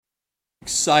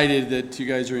Excited that you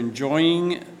guys are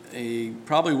enjoying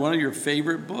probably one of your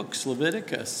favorite books,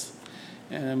 Leviticus.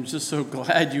 And I'm just so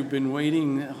glad you've been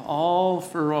waiting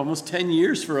for almost 10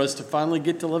 years for us to finally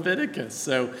get to Leviticus.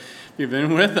 So you've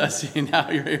been with us, and now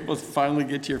you're able to finally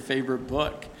get to your favorite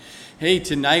book. Hey,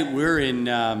 tonight we're in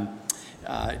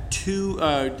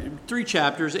three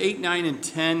chapters, 8, 9, and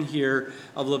 10 here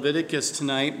of Leviticus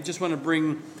tonight. Just want to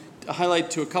bring a highlight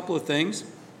to a couple of things.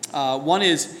 One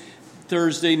is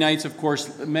Thursday nights, of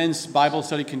course, men's Bible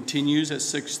study continues at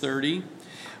 6:30.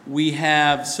 We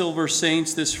have Silver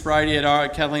Saints this Friday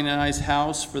at Kathleen and I's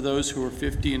house for those who are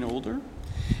 50 and older.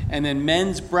 And then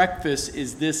men's breakfast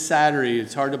is this Saturday.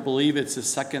 It's hard to believe it's the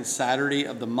second Saturday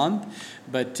of the month,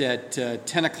 but at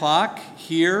 10 o'clock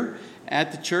here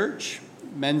at the church,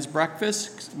 men's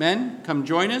breakfast. Men, come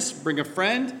join us. Bring a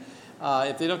friend.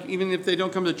 If they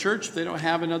don't come to church, if they don't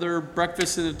have another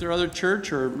breakfast at their other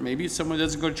church, or maybe someone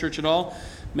doesn't go to church at all,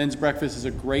 men's breakfast is a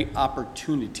great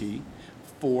opportunity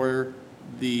for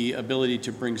the ability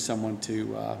to bring someone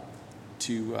to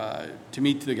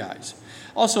meet the guys.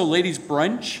 Also, ladies'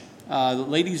 brunch,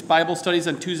 ladies' Bible studies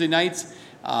on Tuesday nights.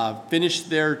 Finish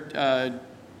their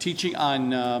teaching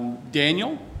on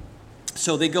Daniel.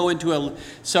 So they go into a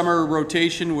summer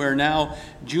rotation where now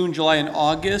June, July, and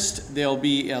August, there'll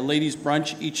be a ladies'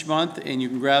 brunch each month, and you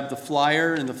can grab the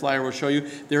flyer, and the flyer will show you.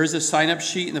 There is a sign-up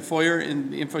sheet in the foyer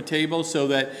in the info table so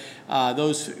that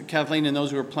Kathleen and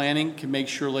those who are planning can make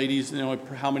sure ladies know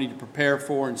how many to prepare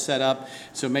for and set up.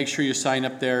 So make sure you sign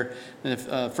up there. And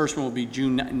the first one will be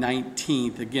June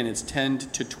 19th. Again, it's 10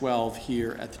 to 12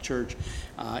 here at the church.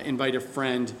 Invite a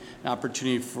friend, an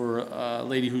opportunity for a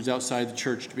lady who's outside the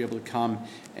church to be able to come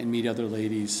and meet other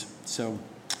ladies. So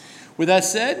with that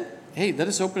said, hey, let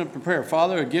us open up in prayer.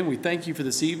 Father, again, we thank you for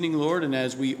this evening, Lord, and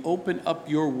as we open up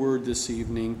your word this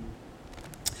evening,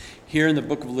 here in the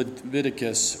book of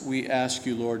Leviticus, we ask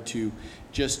you, Lord, to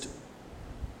just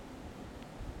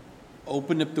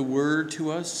open up the word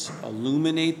to us,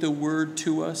 illuminate the word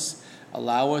to us,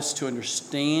 allow us to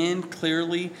understand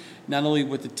clearly not only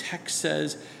what the text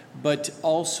says, but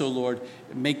also, Lord,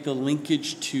 make the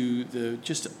linkage to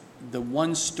the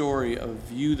one story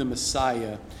of you, the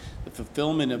Messiah, the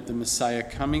fulfillment of the Messiah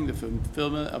coming, the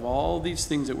fulfillment of all these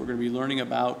things that we're going to be learning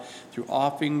about through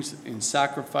offerings and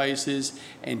sacrifices,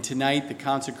 and tonight the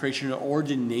consecration or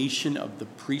ordination of the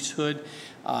priesthood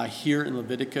here in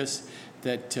Leviticus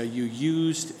that you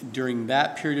used during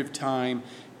that period of time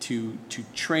to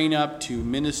train up, to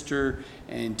minister,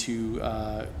 and to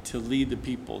lead the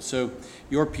people. So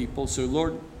your people. So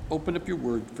Lord, open up your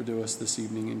word for us this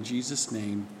evening. In Jesus'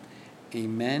 name,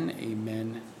 amen,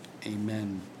 amen,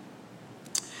 amen.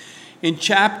 In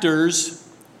chapters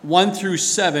 1 through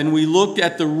 7, we looked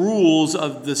at the rules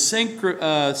of the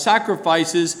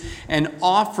sacrifices and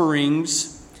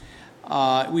offerings.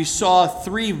 We saw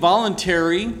 3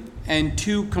 voluntary and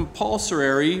 2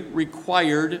 compulsory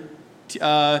required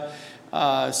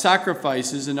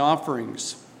sacrifices and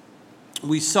offerings.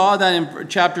 We saw that in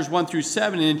chapters 1 through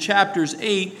 7. And in chapters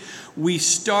 8, we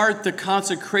start the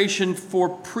consecration for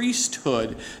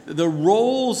priesthood, the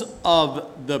roles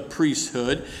of the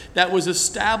priesthood that was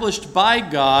established by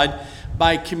God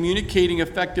by communicating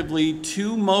effectively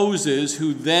to Moses,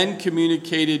 who then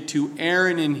communicated to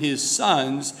Aaron and his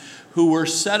sons, who were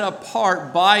set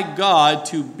apart by God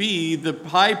to be the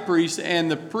high priest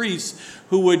and the priests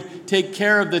who would take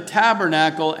care of the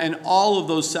tabernacle and all of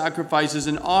those sacrifices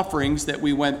and offerings that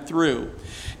we went through.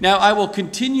 Now, I will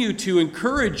continue to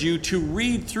encourage you to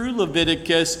read through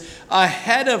Leviticus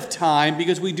ahead of time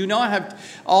because we do not have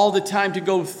all the time to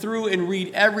go through and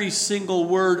read every single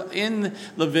word in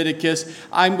Leviticus.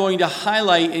 I'm going to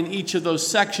highlight in each of those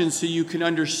sections so you can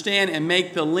understand and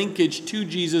make the linkage to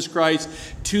Jesus Christ,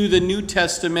 to the New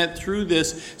Testament through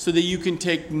this, so that you can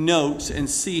take notes and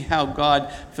see how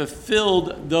God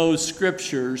fulfilled those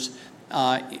scriptures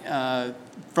from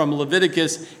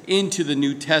Leviticus into the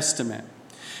New Testament.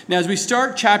 Now, as we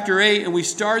start chapter 8 and we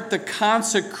start the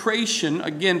consecration,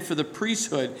 again, for the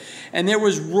priesthood, and there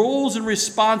was roles and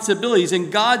responsibilities,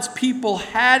 and God's people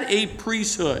had a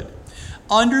priesthood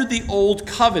under the old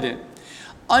covenant.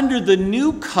 Under the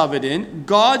new covenant,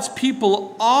 God's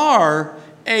people are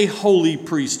a holy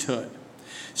priesthood.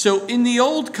 So in the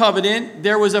old covenant,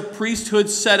 there was a priesthood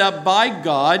set up by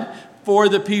God for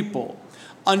the people.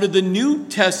 Under the New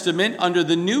Testament, under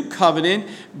the new covenant,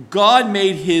 God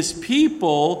made his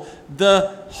people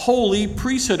the holy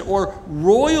priesthood or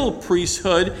royal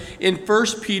priesthood in 1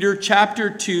 Peter chapter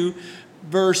 2,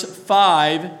 verse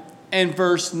 5 and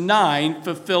verse 9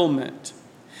 fulfillment.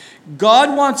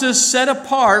 God wants us set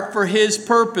apart for his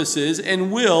purposes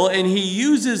and will, and he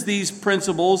uses these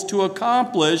principles to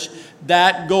accomplish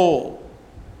that goal.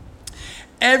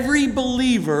 Every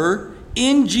believer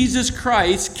in Jesus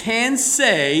Christ can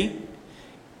say,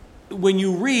 when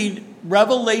you read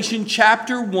Revelation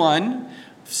chapter 1,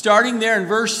 starting there in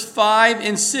verse 5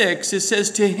 and 6, it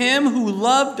says, "To him who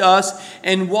loved us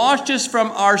and washed us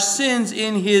from our sins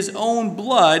in his own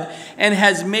blood and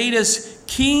has made us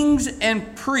kings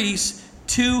and priests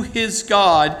to his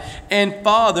God and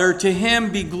Father, to him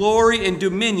be glory and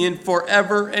dominion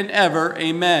forever and ever.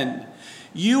 Amen."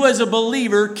 You as a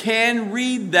believer can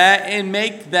read that and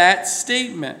make that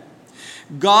statement.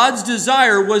 God's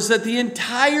desire was that the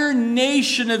entire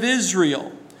nation of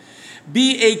Israel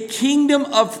be a kingdom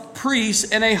of priests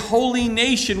and a holy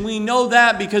nation. We know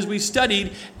that because we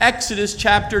studied Exodus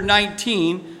chapter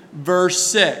 19, verse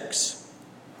 6.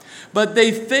 But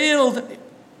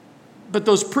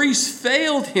those priests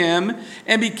failed him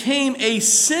and became a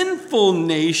sinful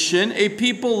nation, a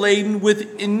people laden with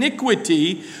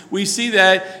iniquity. We see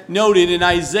that noted in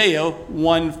Isaiah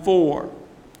 1:4.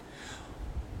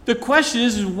 The question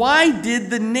is, why did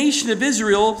the nation of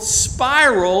Israel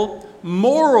spiral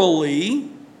morally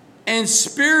and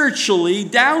spiritually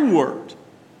downward?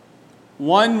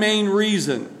 One main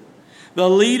reason: the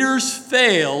leaders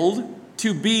failed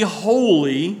to be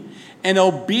holy and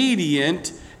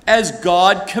obedient as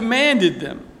God commanded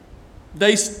them.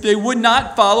 They would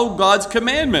not follow God's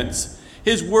commandments.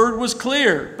 His word was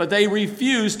clear, but they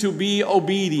refused to be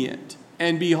obedient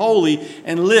and be holy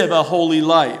and live a holy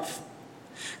life.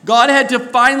 God had to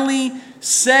finally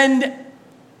send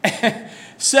a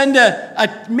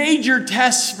major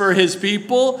test for his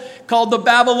people called the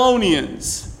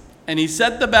Babylonians. And he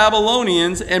set the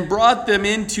Babylonians and brought them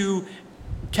into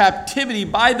captivity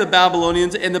by the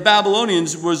Babylonians, and the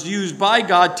Babylonians was used by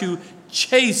God to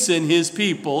chasten his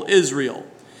people, Israel.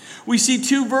 We see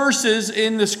two verses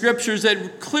in the scriptures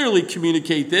that clearly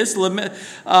communicate this.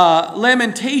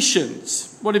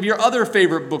 Lamentations, one of your other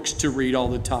favorite books to read all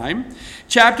the time.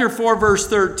 Chapter 4, verse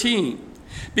 13.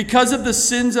 "Because of the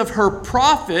sins of her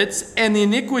prophets and the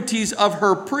iniquities of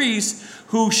her priests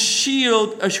who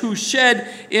shed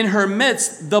in her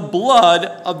midst the blood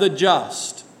of the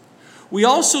just." We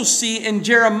also see in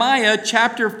Jeremiah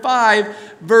chapter 5,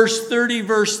 verse 30,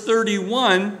 verse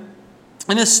 31,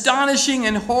 an astonishing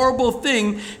and horrible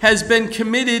thing has been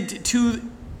committed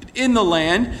in the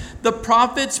land. The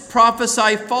prophets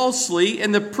prophesy falsely,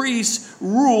 and the priests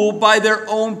rule by their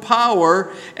own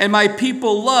power, and my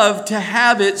people love to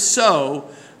have it so.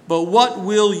 But what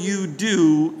will you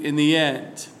do in the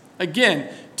end? Again,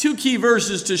 two key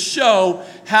verses to show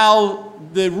how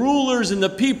the rulers and the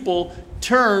people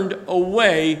turned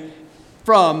away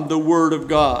from the Word of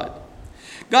God.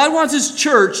 God wants his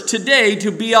church today to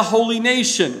be a holy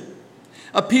nation,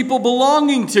 a people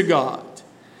belonging to God,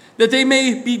 that they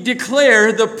may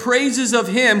declare the praises of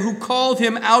him who called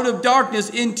him out of darkness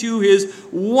into his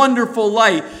wonderful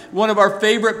light. One of our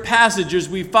favorite passages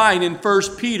we find in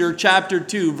 1 Peter chapter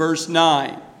 2, verse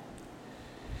 9.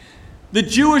 The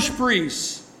Jewish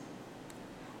priests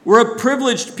were a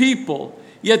privileged people,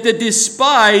 yet they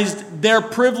despised their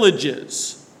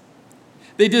privileges.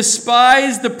 They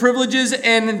despised the privileges,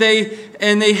 and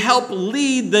they helped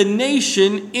lead the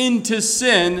nation into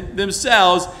sin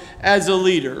themselves as a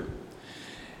leader.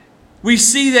 We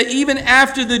see that even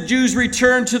after the Jews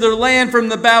returned to their land from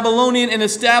the Babylonian and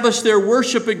established their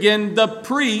worship again, the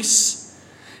priests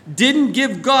didn't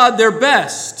give God their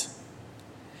best.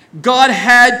 God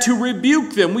had to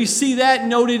rebuke them. We see that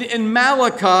noted in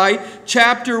Malachi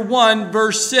chapter 1,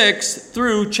 verse 6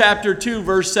 through chapter 2,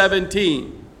 verse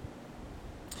 17.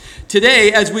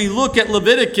 Today, as we look at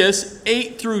Leviticus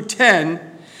 8 through 10,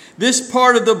 this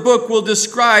part of the book will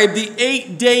describe the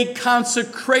 8-day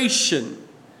consecration,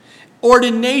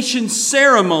 ordination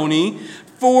ceremony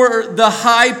for the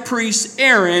high priest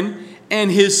Aaron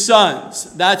and his sons.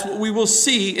 That's what we will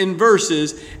see in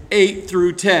verses 8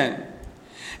 through 10.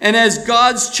 And as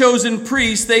God's chosen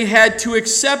priests, they had to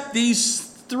accept these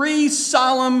three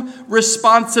solemn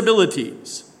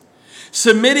responsibilities.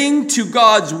 Submitting to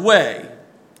God's way.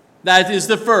 That is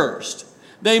the first.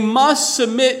 They must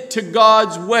submit to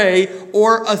God's way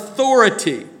or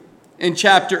authority in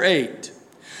chapter 8.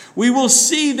 We will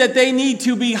see that they need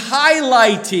to be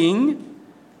highlighting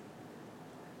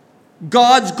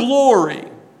God's glory.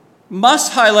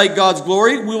 Must highlight God's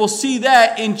glory. We will see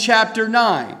that in chapter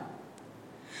 9.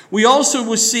 We also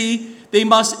will see they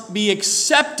must be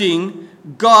accepting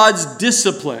God's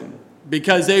discipline,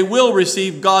 because they will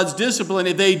receive God's discipline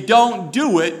if they don't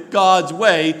do it God's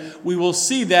way. We will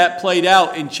see that played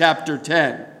out in chapter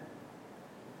 10.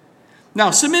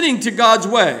 Now, submitting to God's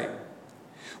way.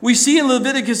 We see in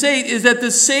Leviticus 8 is that the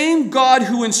same God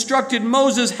who instructed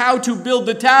Moses how to build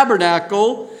the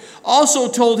tabernacle also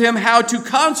told him how to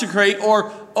consecrate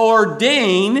or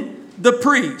ordain the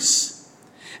priests,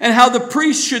 and how the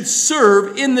priests should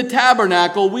serve in the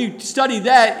tabernacle. We study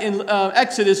that in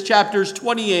Exodus chapters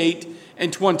 28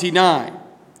 and 29.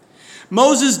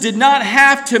 Moses did not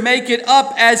have to make it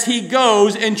up as he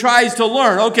goes and tries to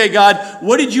learn. Okay, God,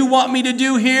 what did you want me to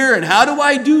do here? And how do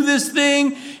I do this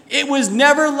thing? It was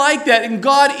never like that. And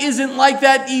God isn't like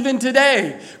that even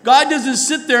today. God doesn't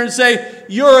sit there and say,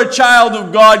 you're a child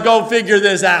of God, go figure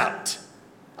this out.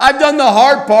 I've done the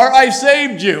hard part. I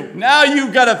saved you. Now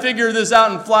you've got to figure this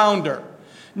out and flounder.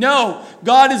 No,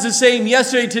 God is the same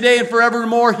yesterday, today, and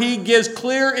forevermore. He gives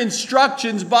clear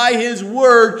instructions by his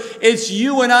word. It's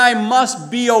you and I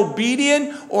must be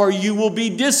obedient or you will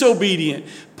be disobedient.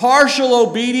 Partial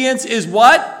obedience is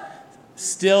what?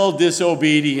 Still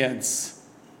disobedience.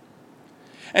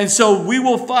 And so we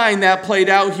will find that played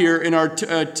out here in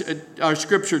our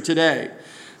scripture today.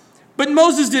 But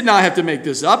Moses did not have to make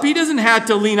this up. He doesn't have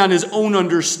to lean on his own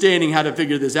understanding how to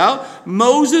figure this out.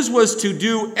 Moses was to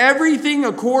do everything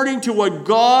according to what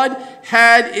God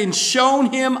had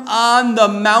shown him on the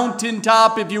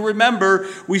mountaintop. If you remember,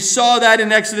 we saw that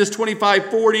in Exodus 25,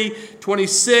 40,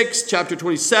 26, chapter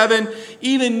 27,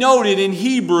 even noted in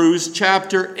Hebrews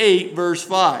chapter 8, verse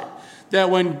 5,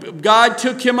 that when God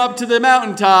took him up to the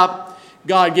mountaintop,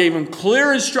 God gave him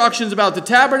clear instructions about the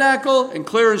tabernacle and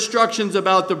clear instructions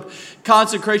about the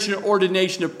consecration and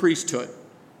ordination of priesthood.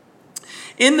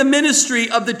 In the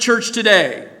ministry of the church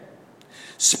today,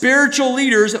 spiritual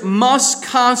leaders must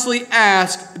constantly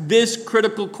ask this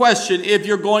critical question if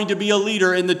you're going to be a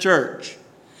leader in the church.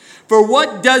 For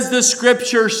what does the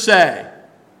scripture say?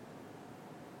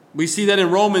 We see that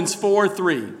in Romans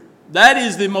 4:3. That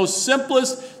is the most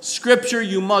simplest scripture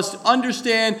you must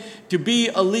understand to be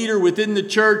a leader within the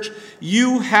church.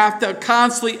 You have to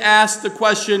constantly ask the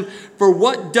question, for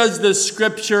what does the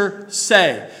scripture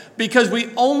say? Because we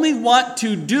only want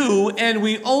to do and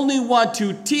we only want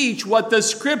to teach what the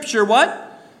scripture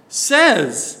what?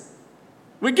 Says.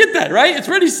 We get that, right? It's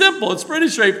pretty simple. It's pretty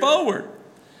straightforward.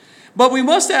 But we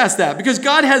must ask that because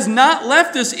God has not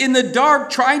left us in the dark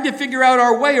trying to figure out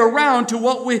our way around to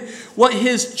what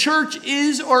his church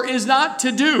is or is not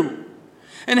to do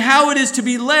and how it is to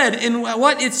be led and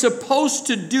what it's supposed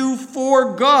to do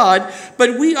for God.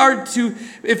 But we are to,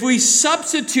 if we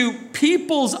substitute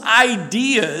people's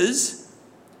ideas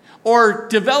or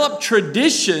develop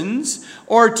traditions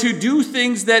or to do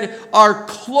things that are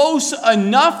close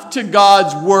enough to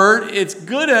God's word, it's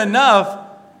good enough,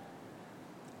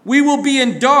 we will be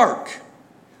in dark.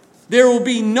 There will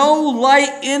be no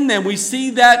light in them. We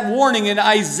see that warning in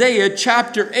Isaiah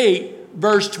chapter 8,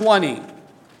 verse 20.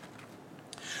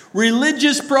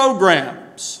 Religious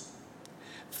programs,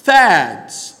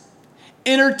 fads,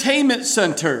 entertainment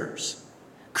centers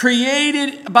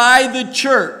created by the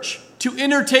church to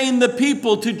entertain the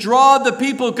people, to draw the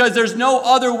people, because there's no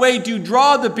other way to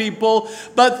draw the people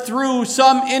but through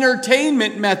some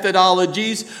entertainment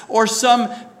methodologies or some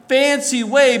fancy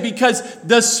way, because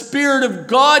the Spirit of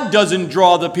God doesn't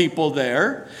draw the people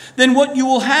there, then what you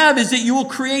will have is that you will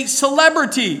create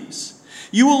celebrities.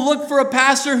 You will look for a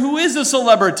pastor who is a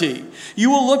celebrity. You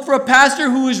will look for a pastor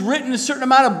who has written a certain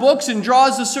amount of books and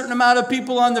draws a certain amount of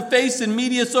people on the face and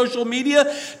media, social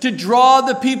media, to draw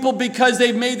the people because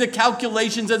they've made the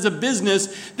calculations as a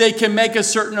business they can make a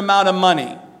certain amount of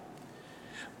money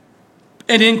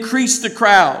and increase the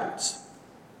crowds.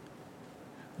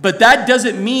 But that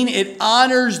doesn't mean it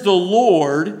honors the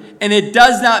Lord, and it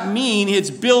does not mean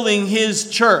it's building his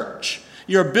church.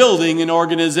 You're building an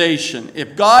organization.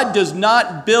 If God does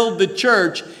not build the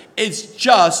church, it's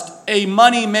just a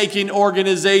money-making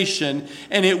organization,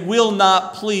 and it will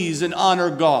not please and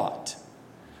honor God.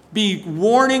 Be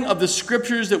warning of the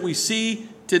scriptures that we see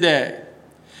today.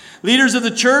 Leaders of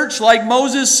the church, like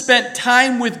Moses, spent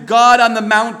time with God on the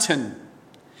mountain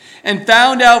and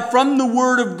found out from the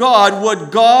Word of God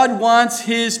what God wants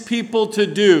his people to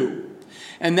do.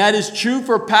 And that is true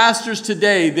for pastors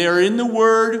today. They're in the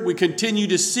Word. We continue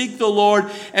to seek the Lord,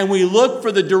 and we look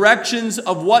for the directions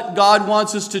of what God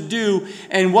wants us to do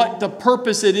and what the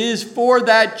purpose it is for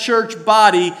that church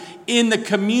body in the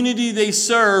community they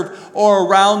serve or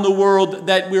around the world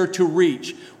that we're to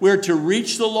reach. We're to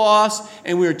reach the lost,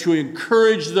 and we're to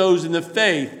encourage those in the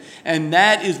faith. And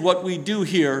that is what we do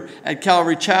here at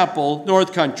Calvary Chapel,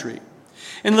 North Country.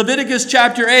 In Leviticus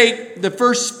chapter 8, the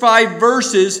first 5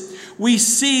 verses, we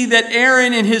see that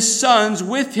Aaron and his sons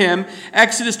with him,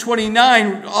 Exodus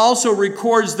 29 also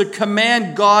records the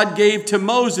command God gave to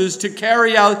Moses to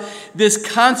carry out this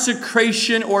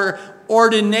consecration or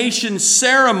ordination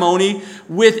ceremony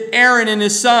with Aaron and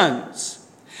his sons.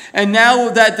 And now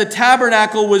that the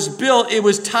tabernacle was built, it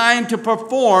was time to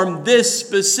perform this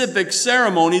specific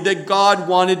ceremony that God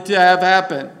wanted to have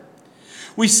happen.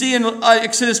 We see in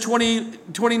Exodus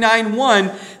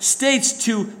 29:1 states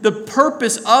to the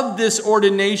purpose of this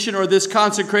ordination or this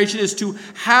consecration is to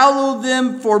hallow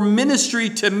them for ministry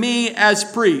to me as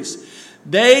priests.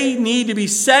 They need to be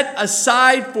set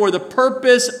aside for the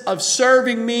purpose of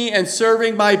serving me and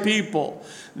serving my people.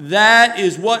 That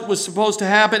is what was supposed to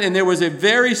happen, and there was a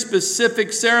very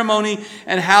specific ceremony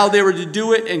and how they were to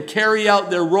do it and carry out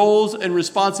their roles and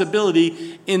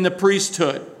responsibility in the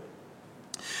priesthood.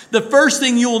 The first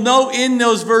thing you will note in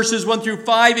those verses 1 through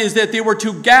 5 is that they were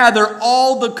to gather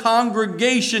all the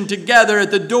congregation together at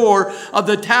the door of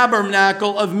the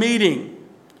tabernacle of meeting.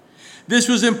 This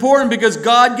was important because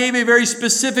God gave a very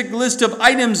specific list of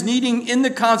items needing in the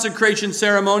consecration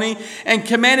ceremony and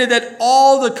commanded that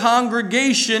all the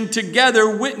congregation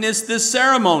together witness this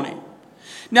ceremony.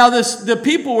 Now, the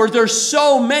people there's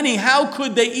so many, how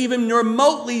could they even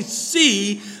remotely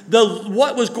see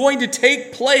what was going to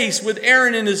take place with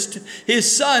Aaron and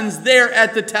his sons there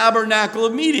at the tabernacle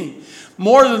of meeting?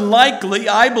 More than likely,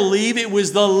 I believe it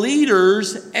was the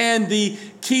leaders and the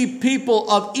key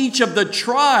people of each of the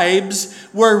tribes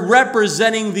were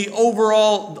representing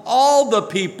all the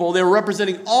people. They were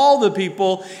representing all the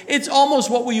people. It's almost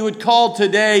what we would call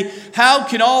today, how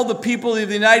can all the people of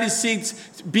the United States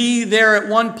be there at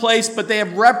one place, but they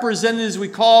have representatives we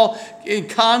call in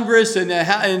Congress and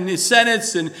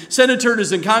Senates and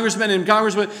senators and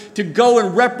congressmen to go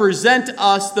and represent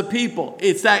us, the people.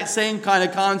 It's that same kind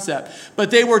of concept. But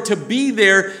they were to be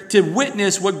there to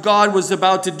witness what God was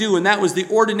about to do, and that was the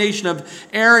ordination of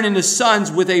Aaron and his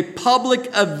sons with a public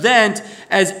event,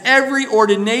 as every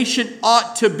ordination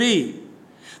ought to be.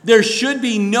 There should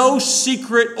be no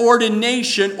secret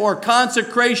ordination or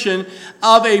consecration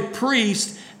of a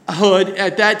priesthood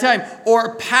at that time,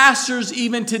 or pastors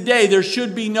even today. There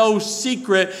should be no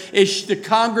secret. The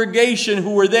congregation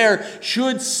who were there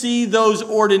should see those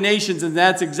ordinations, and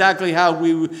that's exactly how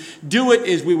we would do it,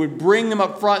 is we would bring them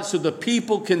up front so the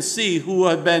people can see who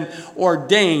have been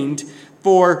ordained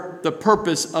for the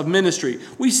purpose of ministry.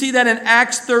 We see that in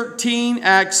Acts 13,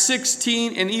 Acts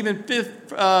 16, and even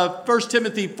 1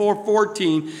 Timothy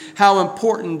 4:14, how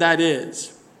important that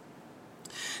is.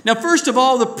 Now, first of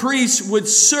all, the priests would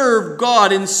serve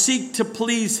God and seek to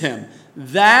please him.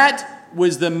 That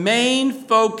was the main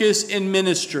focus in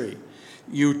ministry.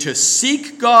 You to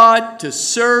seek God, to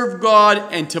serve God,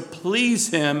 and to please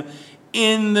him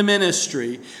in the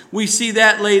ministry. We see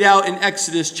that laid out in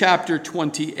Exodus chapter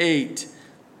 28.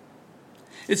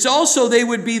 It's also they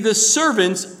would be the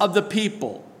servants of the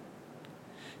people.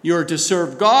 You're to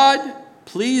serve God,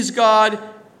 please God,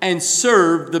 and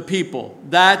serve the people.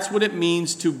 That's what it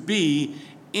means to be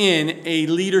in a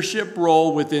leadership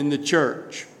role within the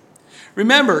church.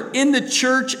 Remember, in the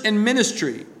church and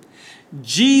ministry,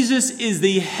 Jesus is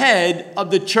the head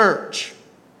of the church.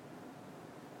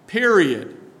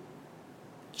 Period.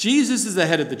 Jesus is the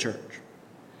head of the church.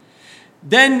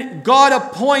 Then God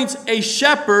appoints a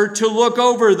shepherd to look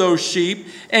over those sheep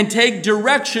and take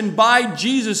direction by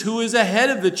Jesus, who is the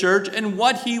head of the church, and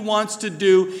what he wants to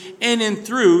do in and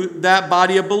through that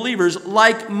body of believers,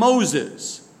 like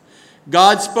Moses.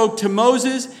 God spoke to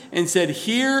Moses and said,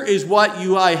 "Here is what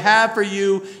I have for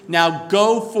you. Now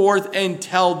go forth and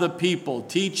tell the people,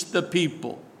 teach the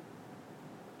people."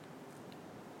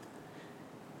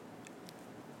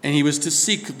 And he was to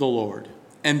seek the Lord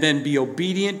and then be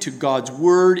obedient to God's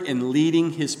word in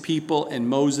leading his people, and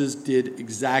Moses did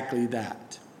exactly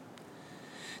that.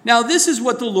 Now, this is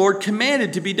what the Lord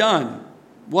commanded to be done.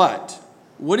 What?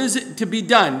 What is it to be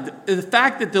done? The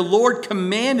fact that the Lord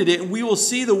commanded it, and we will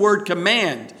see the word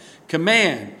command,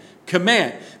 command,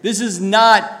 command. This is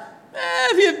not,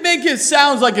 it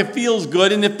sounds like it feels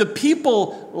good, and if the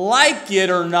people like it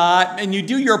or not, and you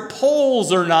do your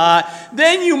polls or not,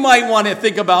 then you might want to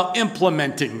think about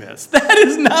implementing this. That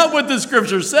is not what the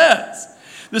scripture says.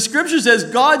 The scripture says,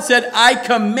 God said, "I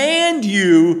command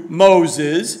you,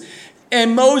 Moses,"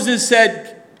 and Moses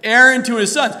said, Aaron to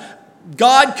his sons,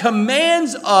 God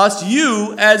commands us,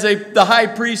 you as the high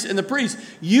priest and the priest,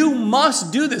 you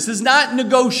must do this. It's not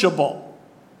negotiable.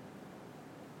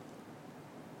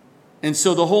 And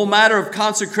so the whole matter of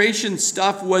consecration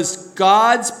stuff was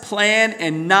God's plan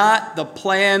and not the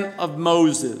plan of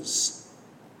Moses.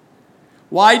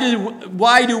 Why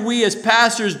do we as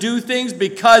pastors do things?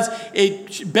 Because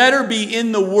it better be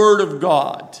in the Word of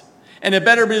God. And it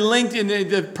better be linked in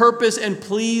the purpose and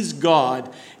please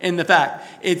God in the fact.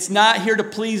 It's not here to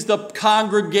please the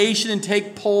congregation and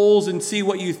take polls and see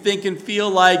what you think and feel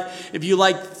like, if you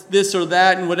like this or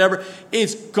that and whatever.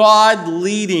 It's God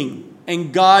leading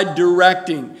and God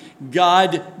directing,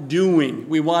 God doing.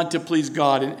 We want to please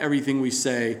God in everything we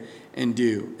say and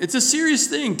do. It's a serious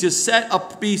thing to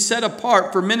be set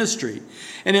apart for ministry.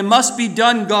 And it must be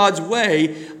done God's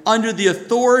way under the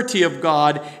authority of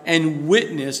God and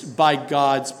witnessed by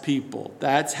God's people.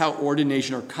 That's how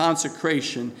ordination or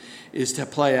consecration is to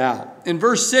play out. In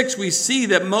verse 6, we see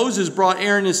that Moses brought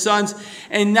Aaron and his sons,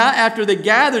 and not after they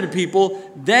gathered the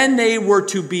people, then they were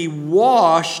to be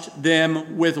washed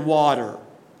them with water.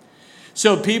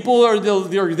 So people are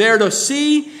there to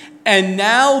see, and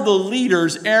now the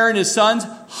leaders, Aaron and his sons,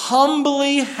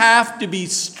 humbly have to be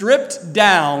stripped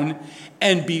down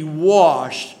and be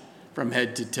washed from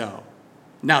head to toe.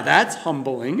 Now that's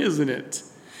humbling, isn't it?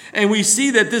 And we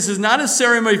see that this is not a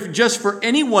ceremony just for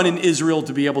anyone in Israel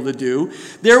to be able to do.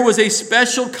 There was a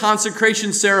special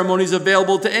consecration ceremonies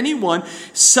available to anyone,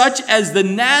 such as the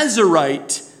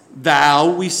Nazirite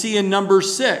vow we see in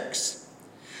Numbers 6.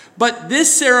 But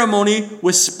this ceremony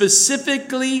was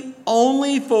specifically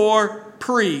only for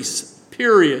priests,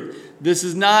 period. This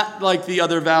is not like the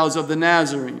other vows of the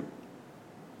Nazarene.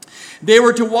 They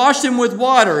were to wash them with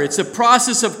water. It's a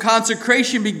process of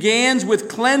consecration begins with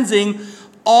cleansing.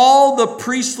 All the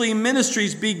priestly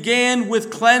ministries began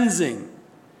with cleansing.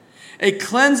 A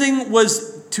cleansing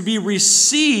was to be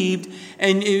received,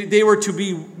 and they were to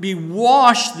be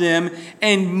washed them,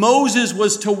 and Moses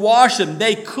was to wash them.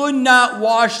 They could not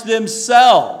wash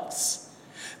themselves.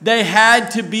 They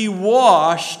had to be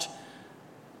washed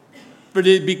for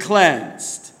it to be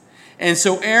cleansed. And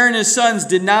so Aaron and his sons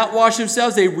did not wash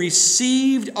themselves. They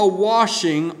received a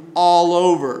washing all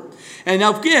over. And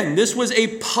now again, this was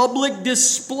a public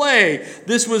display.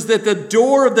 This was at the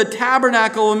door of the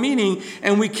tabernacle of meeting,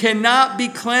 and we cannot be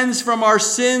cleansed from our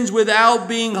sins without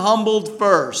being humbled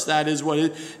first. That is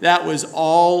what that was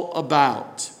all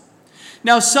about.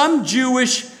 Now, some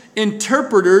Jewish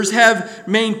interpreters have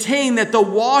maintained that the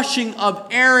washing of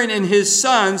Aaron and his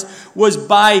sons was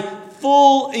by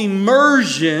full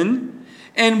immersion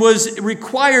and was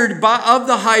required of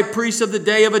the high priest of the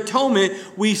Day of Atonement.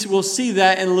 We will see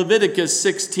that in Leviticus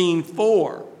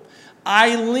 16:4.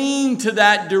 I lean to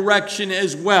that direction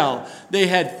as well. They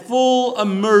had full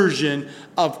immersion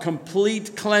of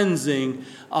complete cleansing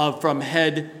from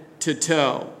head to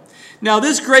toe. Now,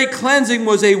 this great cleansing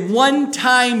was a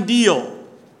one-time deal.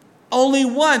 Only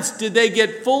once did they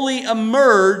get fully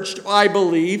immersed, I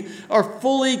believe, or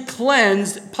fully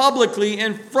cleansed publicly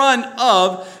in front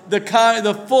of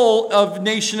the full of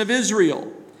nation of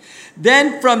Israel.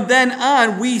 Then from then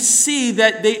on, we see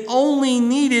that they only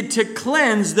needed to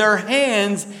cleanse their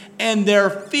hands and their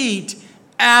feet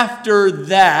after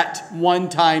that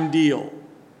one-time deal.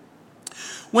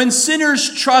 When sinners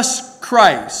trust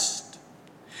Christ,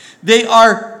 they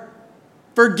are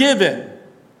forgiven.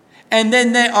 And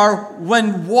then they are,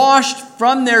 when washed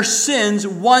from their sins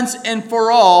once and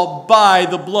for all by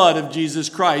the blood of Jesus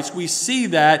Christ. We see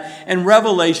that in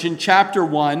Revelation chapter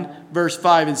 1, verse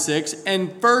 5 and 6,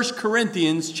 and 1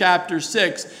 Corinthians chapter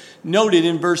 6, noted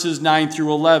in verses 9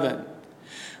 through 11.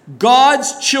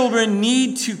 God's children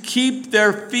need to keep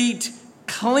their feet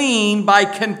clean by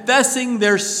confessing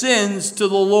their sins to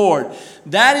the Lord.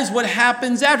 That is what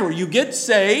happens afterward. You get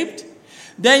saved.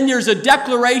 Then there's a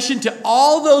declaration to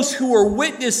all those who are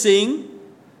witnessing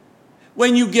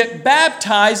when you get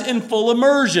baptized in full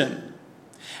immersion.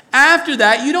 After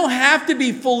that, you don't have to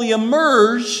be fully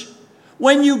immersed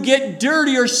when you get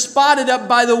dirty or spotted up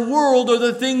by the world or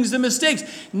the things, the mistakes.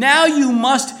 Now you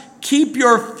must keep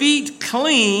your feet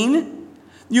clean.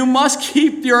 You must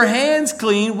keep your hands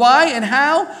clean. Why and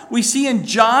how? We see in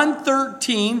John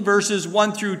 13, verses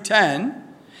 1 through 10.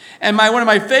 And one of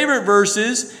my favorite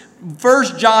verses,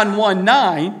 1 John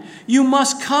 1:9, you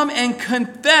must come and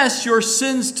confess your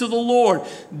sins to the Lord.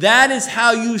 That is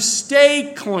how you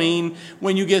stay clean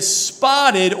when you get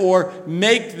spotted or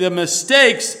make the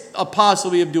mistakes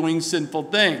possibly of doing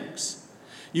sinful things.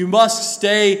 You must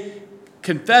stay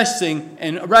confessing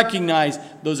and recognize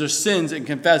those are sins and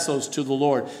confess those to the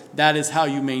Lord. That is how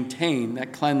you maintain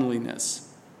that cleanliness.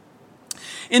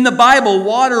 In the Bible,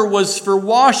 water was for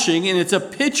washing, and it's a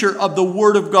picture of the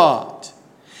Word of God.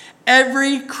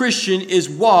 Every Christian is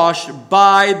washed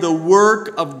by the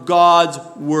work of God's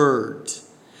Word.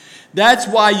 That's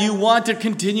why you want to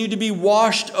continue to be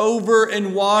washed over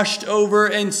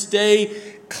and stay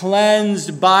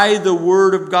cleansed by the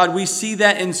word of God. We see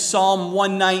that in Psalm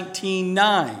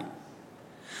 119:9.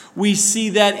 We see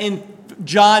that in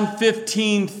John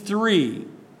 15:3.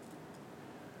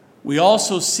 We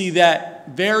also see that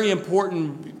very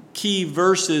important key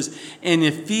verses in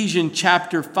Ephesians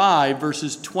chapter 5,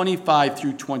 verses 25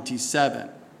 through 27.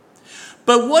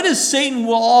 But what does Satan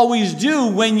will always do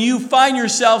when you find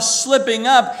yourself slipping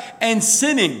up and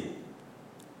sinning?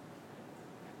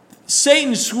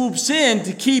 Satan swoops in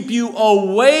to keep you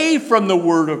away from the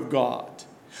Word of God,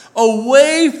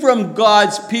 away from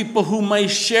God's people who may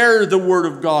share the Word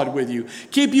of God with you,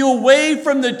 keep you away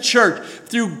from the church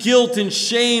through guilt and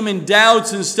shame and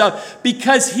doubts and stuff,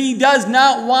 because he does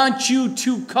not want you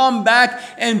to come back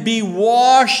and be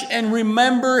washed and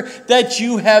remember that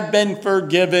you have been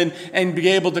forgiven and be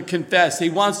able to confess. He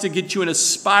wants to get you in a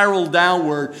spiral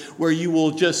downward where you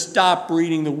will just stop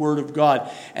reading the Word of God,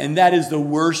 and that is the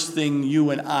worst thing you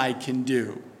and I can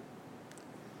do.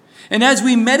 And as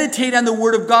we meditate on the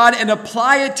Word of God and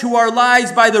apply it to our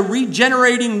lives by the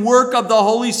regenerating work of the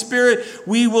Holy Spirit,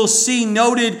 we will see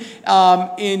noted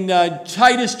in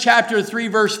Titus chapter 3,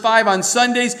 verse 5 on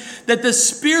Sundays, that the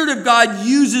Spirit of God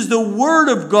uses the Word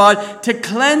of God to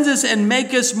cleanse us and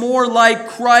make us more like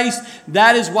Christ.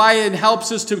 That is why it helps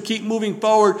us to keep moving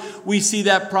forward. We see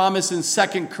that promise in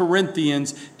 2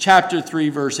 Corinthians chapter 3,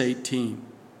 verse 18.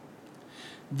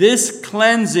 This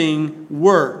cleansing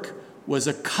work was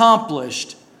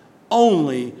accomplished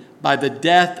only by the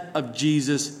death of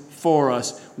Jesus for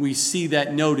us. We see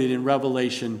that noted in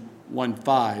Revelation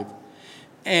 1:5.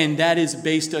 And that is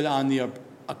based on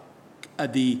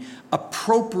the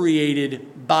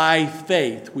appropriated by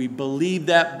faith. We believe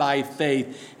that by faith,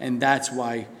 and that's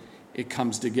why it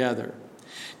comes together.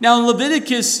 Now in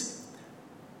Leviticus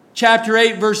chapter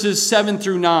 8, verses 7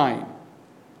 through 9,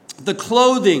 the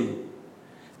clothing,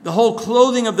 the whole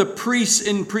clothing of the priests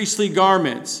in priestly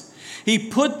garments. He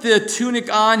put the tunic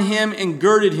on him and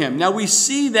girded him. Now we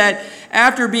see that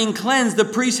after being cleansed, the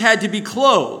priest had to be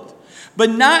clothed,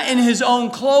 but not in his own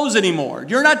clothes anymore.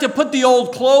 You're not to put the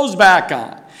old clothes back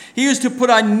on. He is to put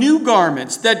on new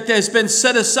garments that has been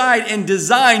set aside and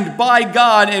designed by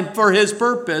God and for his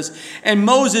purpose. And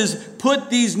Moses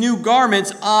put these new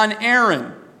garments on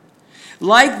Aaron.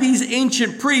 Like these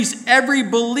ancient priests, every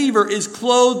believer is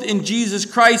clothed in Jesus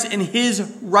Christ and his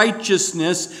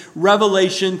righteousness,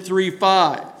 Revelation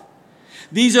 3:5.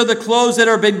 These are the clothes that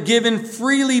have been given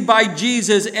freely by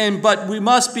Jesus, but we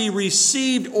must be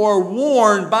received or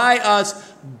worn by us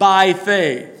by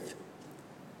faith.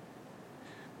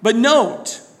 But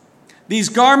note, these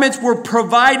garments were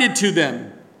provided to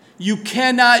them. You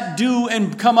cannot do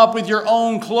and come up with your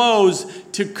own clothes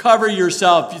to cover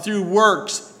yourself through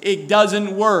works. It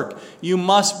doesn't work. You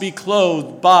must be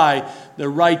clothed by the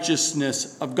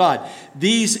righteousness of God.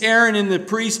 These Aaron and the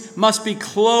priests must be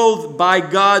clothed by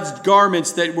God's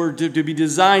garments that were to be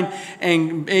designed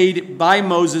and made by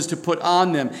Moses to put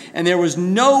on them. And there was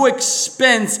no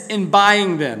expense in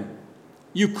buying them.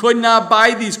 You could not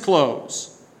buy these clothes.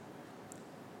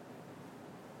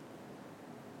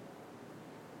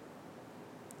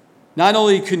 Not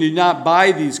only could you not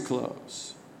buy these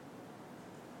clothes,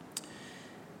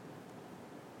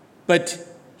 but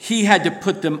he had to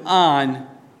put them on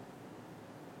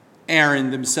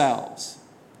Aaron themselves.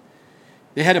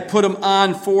 They had to put them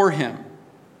on for him.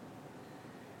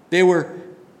 They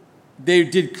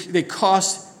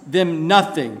cost them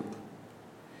nothing.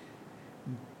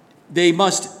 They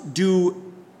must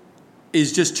do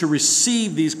is just to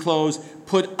receive these clothes,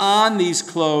 put on these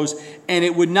clothes, and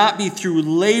it would not be through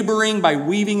laboring by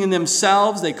weaving in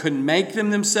themselves. They couldn't make them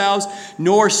themselves,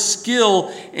 nor skill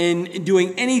in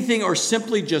doing anything, or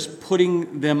simply just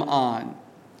putting them on.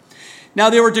 Now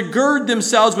they were to gird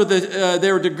themselves with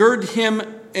they were to gird him and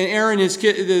Aaron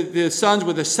the sons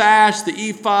with the sash, the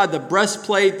ephod, the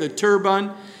breastplate, the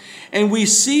turban. And we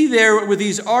see there with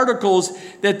these articles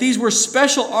that these were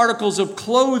special articles of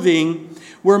clothing,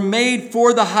 were made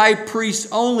for the high priest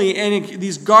only, and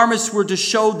these garments were to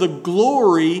show the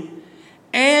glory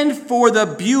and for the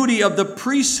beauty of the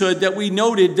priesthood that we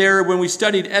noted there when we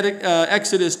studied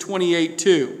Exodus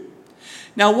 28:2.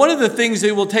 Now, one of the things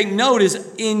that we'll take note is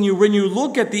when you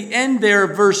look at the end there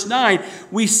of verse 9,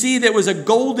 we see there was a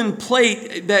golden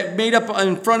plate that made up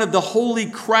in front of the holy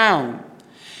crown.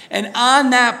 And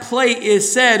on that plate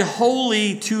is said,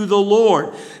 "Holy to the Lord."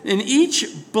 And each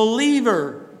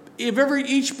believer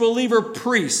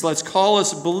priest, let's call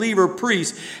us believer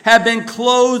priests, have been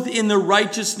clothed in the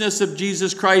righteousness of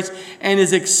Jesus Christ and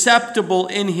is acceptable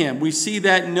in him. We see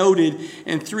that noted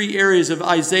in three areas of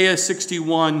Isaiah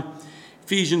 61,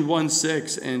 Ephesians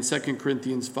 1:6, and 2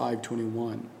 Corinthians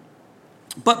 5:21.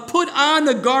 But put on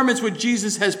the garments which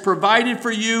Jesus has provided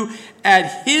for you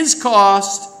at his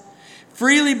cost,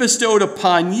 freely bestowed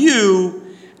upon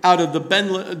you out of the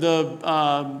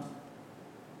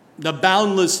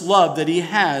boundless love that he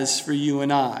has for you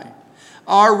and I.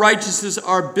 Our righteousness,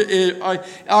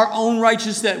 our own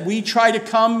righteousness that we try to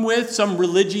come with, some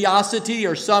religiosity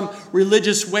or some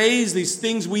religious ways, these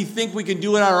things we think we can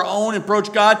do on our own and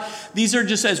approach God, these are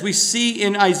just, as we see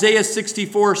in Isaiah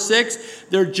 64:6,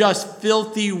 they're just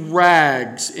filthy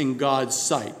rags in God's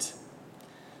sight.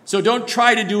 So don't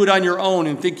try to do it on your own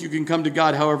and think you can come to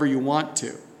God however you want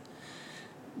to.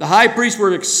 The high priests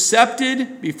were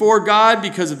accepted before God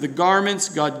because of the garments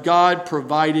God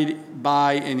provided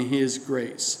by in his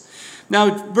grace. Now,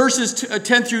 verses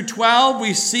 10 through 12,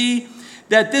 we see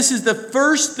that this is the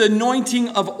first anointing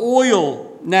of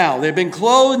oil. Now, they've been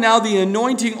clothed. Now, the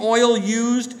anointing oil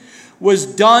used was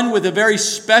done with a very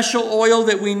special oil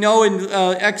that we know in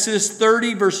Exodus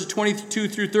 30, verses 22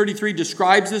 through 33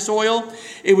 describes this oil.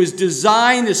 It was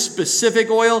designed, this specific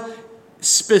oil,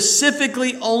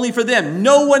 specifically only for them.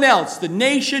 No one else, the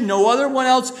nation, no other one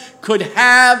else could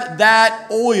have that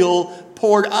oil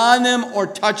poured on them or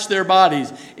touch their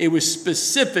bodies. It was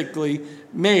specifically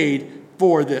made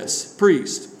for this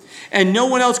priest. And no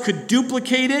one else could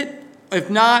duplicate it. If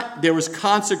not, there was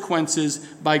consequences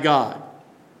by God.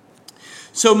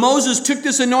 So Moses took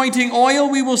this anointing oil,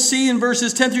 we will see in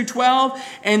verses 10 through 12,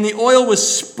 and the oil was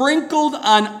sprinkled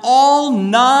on all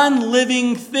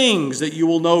non-living things that you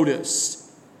will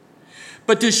notice.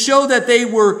 But to show that they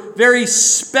were very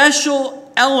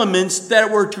special elements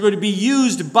that were going to be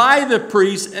used by the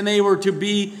priests, and they were to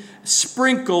be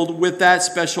sprinkled with that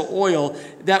special oil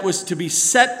that was to be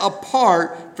set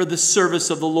apart for the service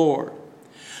of the Lord.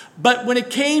 But when it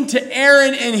came to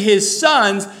Aaron and his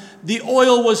sons, the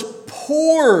oil was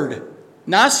poured,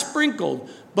 not sprinkled,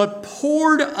 but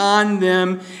poured on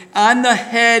them, on the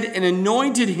head, and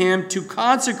anointed him to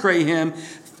consecrate him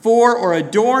for, or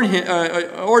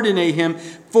ordinate him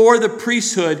for the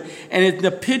priesthood. And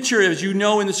the picture, as you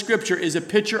know in the scripture, is a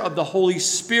picture of the Holy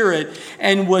Spirit,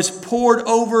 and was poured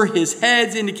over his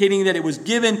heads, indicating that it was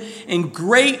given in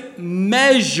great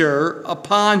measure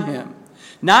upon him.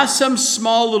 Not some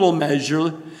small little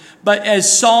measure, but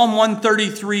as Psalm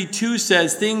 133:2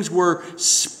 says, things were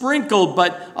sprinkled,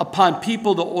 but upon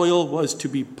people the oil was to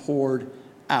be poured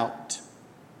out.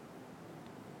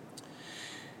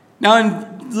 Now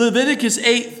in Leviticus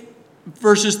 8,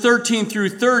 verses 13 through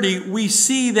 30, we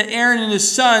see that Aaron and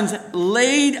his sons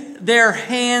laid their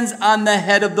hands on the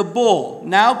head of the bull.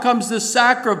 Now comes the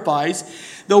sacrifice.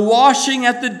 The washing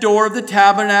at the door of the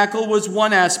tabernacle was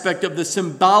one aspect of the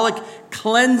symbolic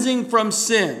cleansing from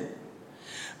sin.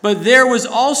 But there was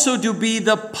also to be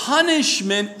the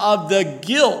punishment of the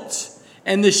guilt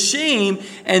and the shame,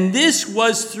 and this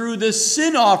was through the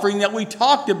sin offering that we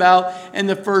talked about in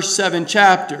the first 7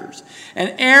 chapters.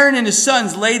 And Aaron and his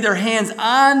sons laid their hands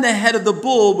on the head of the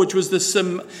bull, which was the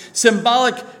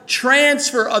symbolic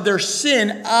transfer of their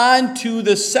sin onto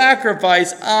the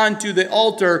sacrifice, onto the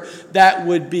altar that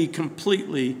would be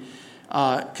completely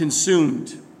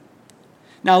consumed.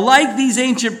 Now, like these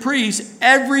ancient priests,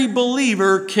 every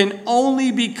believer can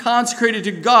only be consecrated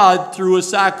to God through a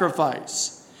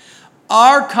sacrifice.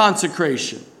 Our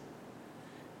consecration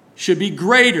should be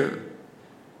greater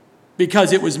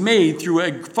because it was made through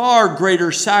a far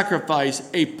greater sacrifice,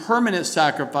 a permanent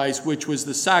sacrifice, which was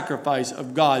the sacrifice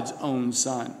of God's own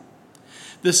Son.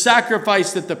 The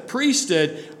sacrifice that the priest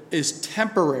did is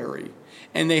temporary,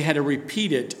 and they had to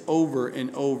repeat it over and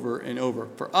over and over.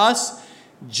 For us,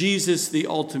 Jesus, the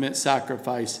ultimate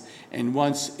sacrifice, and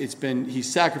once he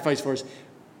sacrificed for us,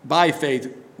 by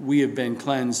faith, we have been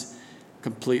cleansed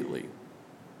completely.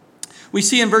 We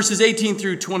see in verses 18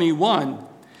 through 21,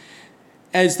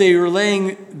 as they were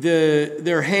laying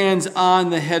their hands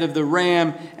on the head of the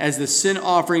ram as the sin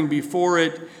offering before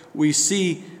it, we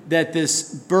see that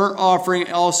this burnt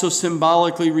offering also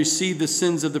symbolically received the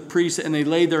sins of the priests, and they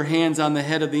laid their hands on the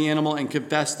head of the animal and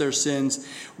confessed their sins.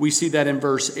 We see that in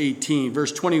verse 18.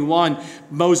 Verse 21,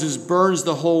 Moses burns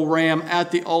the whole ram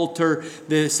at the altar.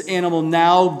 This animal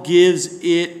now gives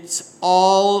it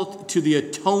all to the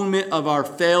atonement of our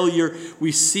failure.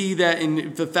 We see that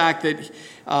in the fact that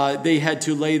they had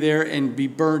to lay there and be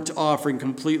burnt offering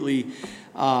completely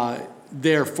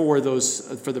there for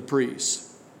the priests.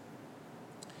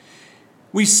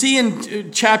 We see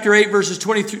in chapter 8, verses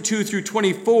 22 through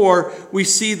 24, we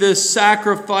see the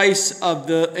sacrifice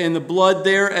and the blood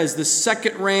there as the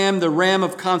second ram, the ram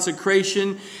of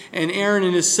consecration. And Aaron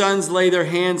and his sons lay their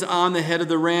hands on the head of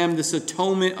the ram. This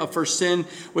atonement for sin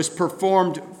was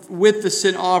performed with the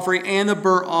sin offering and the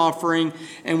burnt offering.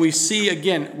 And we see,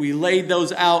 again, we laid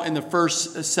those out in the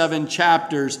first 7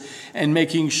 chapters and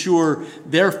making sure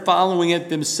they're following it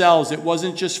themselves. It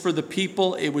wasn't just for the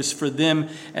people, it was for them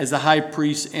as the high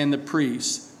priest and the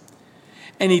priests.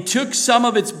 And he took some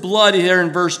of its blood here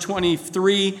in verse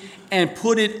 23 and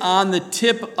put it on the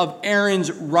tip of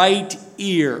Aaron's right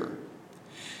ear.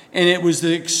 And it was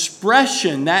the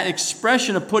expression, that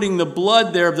expression of putting the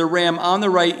blood there of the ram on the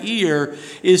right ear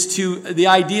is to the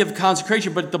idea of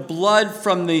consecration. But the blood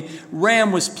from the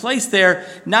ram was placed there,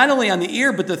 not only on the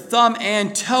ear, but the thumb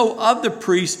and toe of the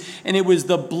priest. And it was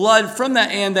the blood from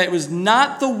that and that was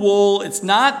not the wool, it's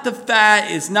not the fat,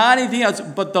 it's not anything else,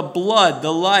 but the blood,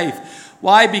 the life.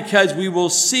 Why? Because we will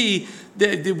see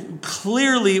that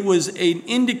clearly it was an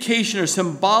indication or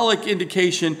symbolic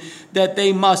indication that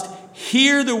they must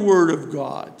hear the word of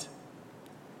God.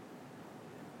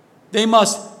 They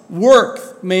must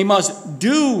work. They must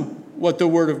do what the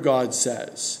word of God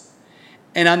says.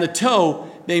 And on the toe,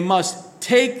 they must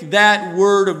take that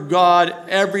word of God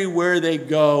everywhere they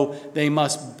go. They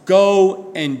must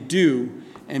go and do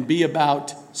and be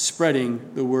about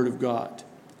spreading the word of God.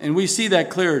 And we see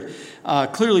that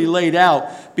clearly laid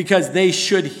out because they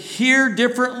should hear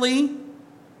differently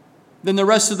than the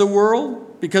rest of the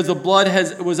world because the blood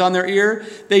was on their ear.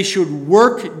 They should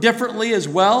work differently as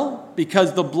well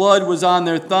because the blood was on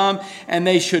their thumb. And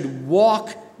they should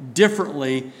walk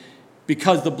differently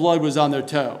because the blood was on their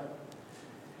toe.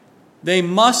 They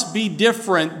must be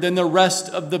different than the rest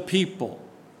of the people.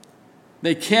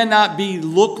 They cannot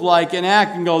look like and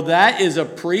act and go, that is a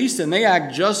priest and they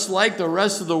act just like the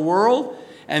rest of the world.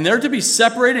 And they're to be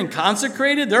separated and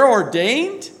consecrated. They're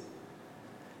ordained.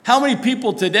 How many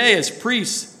people today as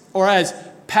priests or as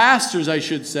pastors, I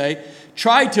should say,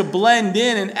 try to blend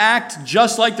in and act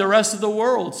just like the rest of the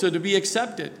world so to be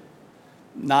accepted?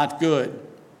 Not good.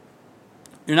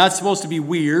 You're not supposed to be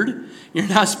weird. You're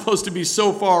not supposed to be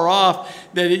so far off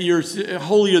that you're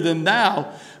holier than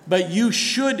thou. But you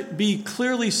should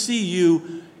clearly see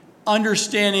you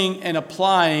understanding and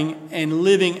applying and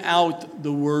living out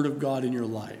the word of God in your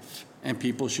life. And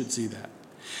people should see that.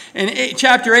 In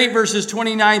chapter 8, verses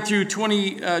 25 through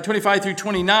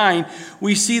 29,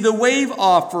 we see the wave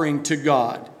offering to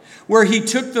God, where he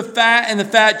took the fat and the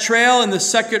fat trail, and the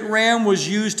second ram was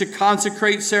used to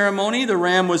consecrate ceremony. The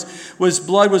ram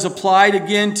blood was applied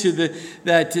again to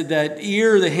that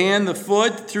ear, the hand, the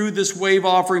foot, through this wave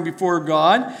offering before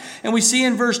God. And we see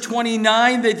in verse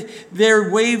 29 that they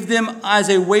waved them as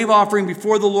a wave offering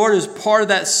before the Lord as part of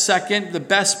that second. The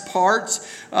best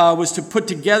parts was to put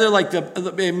together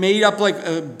made up like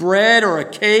a bread or a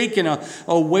cake and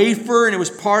a wafer, and it was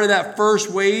part of that first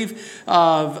wave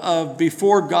of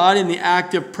before God in the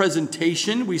act of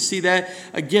presentation. We see that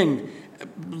again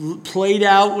played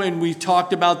out when we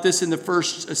talked about this in the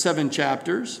first 7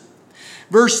 chapters.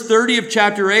 Verse 30 of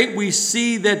chapter 8, we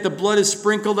see that the blood is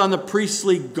sprinkled on the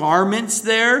priestly garments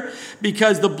there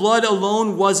because the blood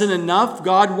alone wasn't enough.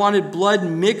 God wanted blood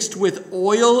mixed with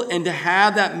oil and to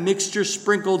have that mixture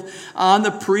sprinkled on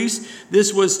the priest.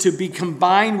 This was to be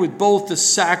combined with both the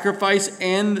sacrifice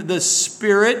and the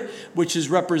spirit, which is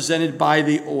represented by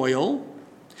the oil.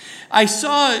 I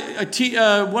saw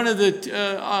one of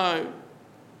the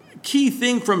key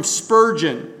thing from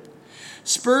Spurgeon.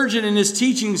 Spurgeon in his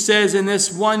teaching says in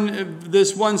this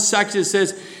one section,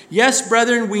 says, yes,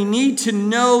 brethren, we need to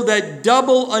know that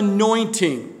double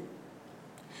anointing,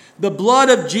 the blood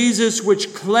of Jesus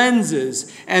which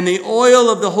cleanses, and the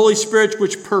oil of the Holy Spirit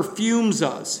which perfumes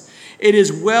us. It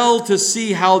is well to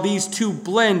see how these two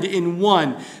blend in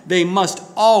one. They must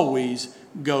always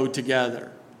go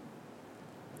together.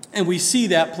 And we see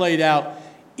that played out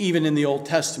even in the Old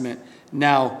Testament,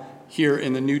 now here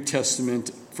in the New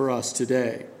Testament for us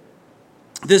today.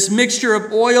 This mixture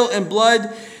of oil and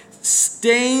blood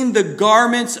stained the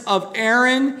garments of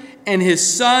Aaron and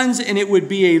his sons, and it would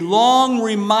be a long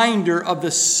reminder of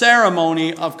the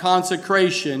ceremony of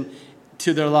consecration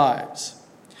to their lives.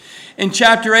 In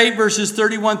chapter 8, verses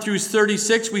 31 through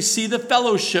 36, we see the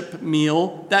fellowship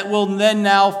meal that will then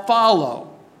now follow.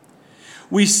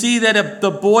 We see that to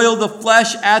boil the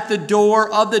flesh at the door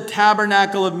of the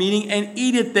tabernacle of meeting and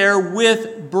eat it there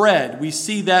with bread. We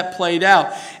see that played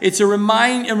out. It's a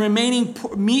remaining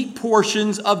meat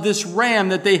portions of this ram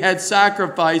that they had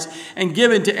sacrificed and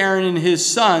given to Aaron and his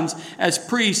sons as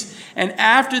priests. And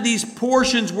after these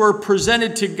portions were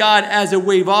presented to God as a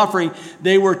wave offering,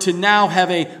 they were to now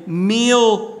have a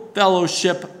meal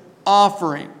fellowship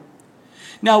offering.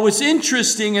 Now, what's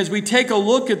interesting as we take a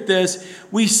look at this,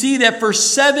 we see that for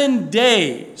 7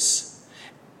 days,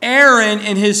 Aaron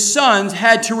and his sons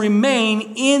had to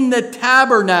remain in the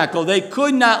tabernacle. They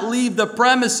could not leave the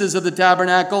premises of the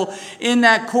tabernacle in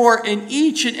that court. And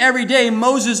each and every day,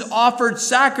 Moses offered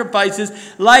sacrifices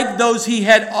like those he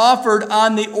had offered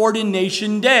on the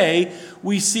ordination day.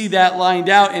 We see that lined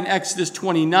out in Exodus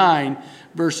 29,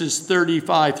 verses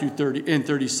 35 through 30 and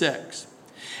 36.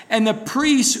 And the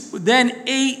priests then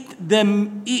eat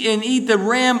the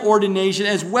ram ordination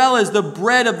as well as the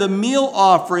bread of the meal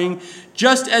offering,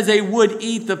 just as they would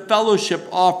eat the fellowship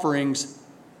offerings.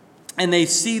 And they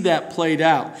see that played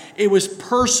out. It was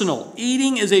personal.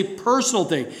 Eating is a personal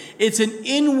thing. It's an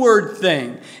inward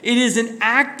thing. It is an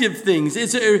active thing.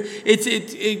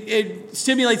 It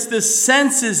stimulates the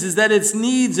senses, is that its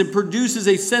needs, and produces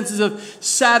a sense of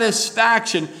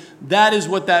satisfaction. That is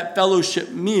what that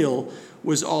fellowship meal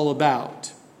was all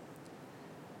about.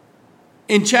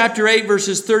 In chapter 8,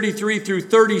 verses 33 through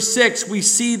 36, we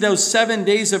see those 7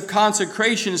 days of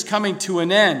consecration is coming to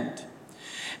an end.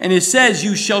 And it says,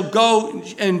 you shall go,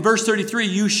 in verse 33,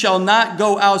 you shall not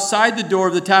go outside the door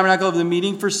of the tabernacle of the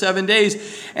meeting for 7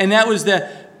 days. And that was the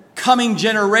coming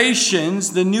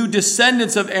generations, the new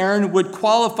descendants of Aaron would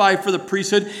qualify for the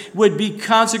priesthood, would be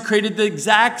consecrated the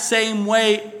exact same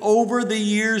way over the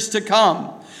years to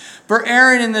come. For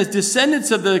Aaron and the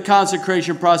descendants of the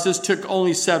consecration process took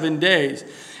only 7 days.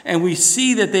 And we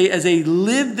see that as they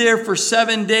lived there for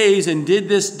 7 days and did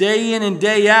this day in and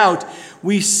day out,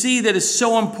 we see that it's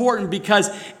so important because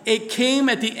it came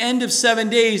at the end of 7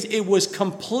 days, it was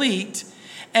complete.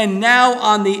 And now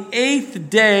on the 8th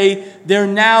day, they're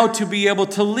now to be able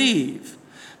to leave.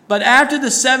 But after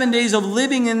the 7 days of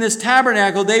living in this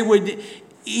tabernacle, they would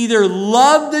either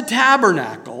love the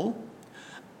tabernacle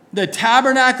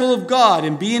of God,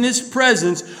 and be in his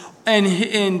presence,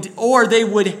 or they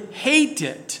would hate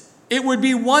it. It would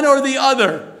be one or the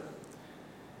other.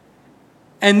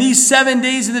 And these 7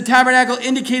 days in the tabernacle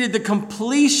indicated the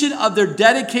completion of their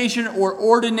dedication or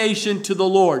ordination to the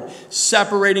Lord,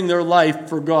 separating their life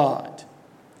for God.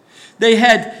 They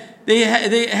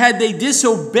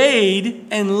disobeyed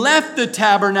and left the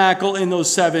tabernacle in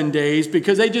those 7 days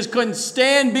because they just couldn't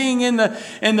stand being in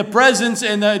the presence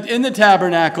in the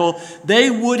tabernacle, they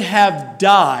would have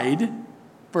died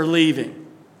for leaving.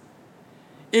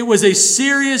 It was a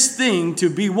serious thing to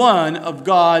be one of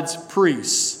God's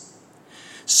priests.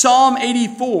 Psalm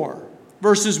 84,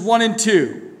 verses 1 and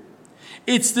 2.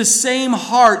 It's the same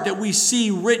heart that we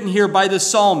see written here by the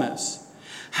psalmist.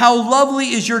 How lovely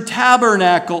is your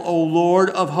tabernacle, O Lord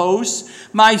of hosts.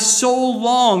 My soul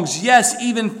longs, yes,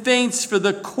 even faints for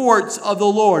the courts of the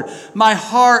Lord. My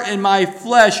heart and my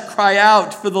flesh cry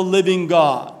out for the living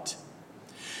God.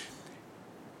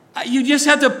 You just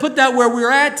have to put that where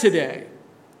we're at today.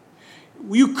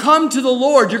 You come to the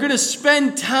Lord, you're going to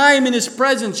spend time in his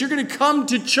presence. You're going to come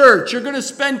to church. You're going to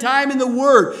spend time in the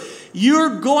Word.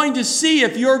 You're going to see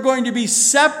if you're going to be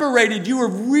separated. You are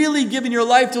really giving your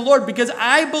life to the Lord, because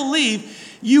I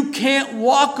believe you can't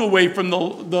walk away from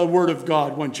the Word of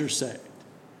God once you're saved.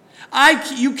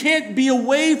 You can't be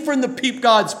away from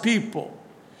God's people.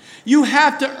 You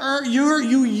have to earn,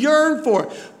 you yearn for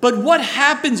it. But what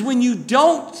happens when you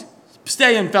don't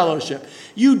stay in fellowship?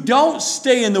 You don't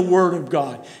stay in the Word of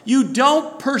God. You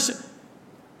don't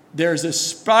There's a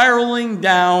spiraling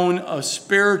down of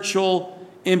spiritual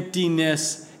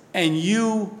emptiness, and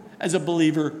you, as a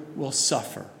believer, will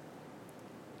suffer.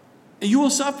 And you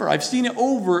will suffer. I've seen it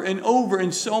over and over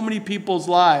in so many people's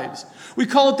lives. We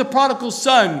call it the prodigal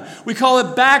son. We call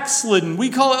it backslidden. We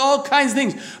call it all kinds of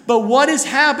things. But what has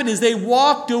happened is they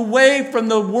walked away from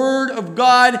the Word of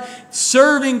God,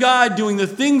 serving God, doing the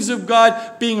things of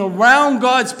God, being around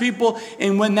God's people.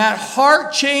 And when that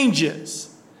heart changes,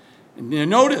 and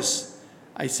notice,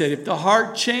 I said if the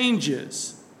heart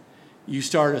changes, you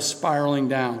start spiraling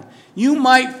down. You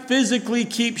might physically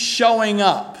keep showing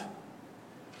up,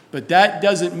 but that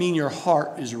doesn't mean your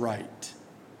heart is right.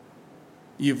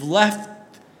 You've left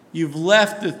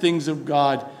the things of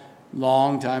God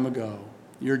long time ago.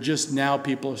 You're just now,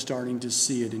 people are starting to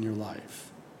see it in your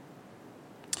life.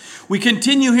 We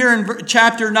continue here in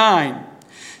chapter 9.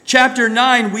 Chapter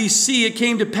 9, we see it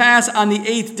came to pass on the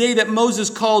 8th day that Moses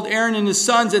called Aaron and his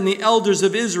sons and the elders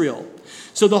of Israel.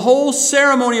 So the whole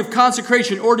ceremony of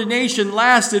consecration, ordination,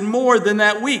 lasted more than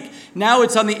that week. Now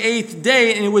it's on the 8th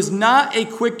day, and it was not a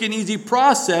quick and easy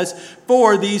process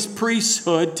for these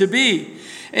priesthood to be.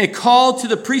 A call to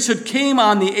the priesthood came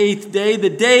on the 8th day, the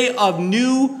day of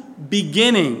new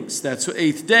beginnings. That's the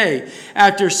 8th day.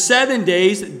 After 7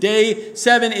 days, day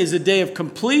 7 is a day of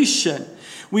completion.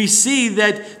 We see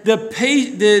that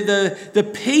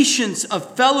the patience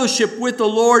of fellowship with the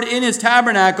Lord in his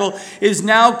tabernacle is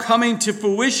now coming to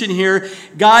fruition here.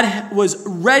 God was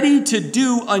ready to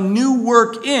do a new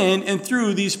work in and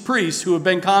through these priests who have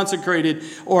been consecrated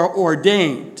or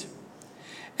ordained.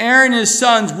 Aaron and his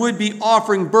sons would be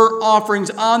offering burnt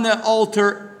offerings on the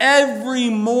altar every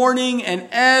morning and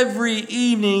every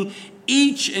evening,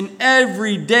 each and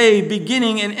every day,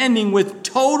 beginning and ending with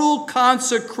total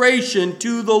consecration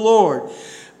to the Lord.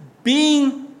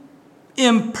 Being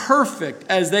imperfect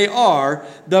as they are,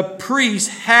 the priests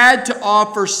had to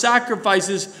offer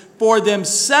sacrifices for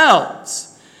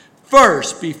themselves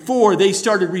first before they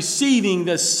started receiving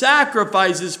the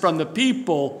sacrifices from the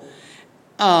people.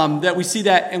 We see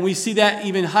that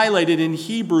even highlighted in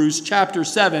Hebrews chapter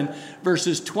 7,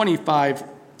 verses 25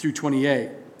 through 28.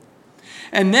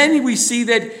 And then we see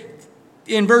that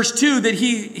in verse 2 that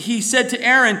he said to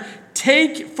Aaron,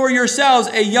 "Take for yourselves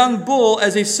a young bull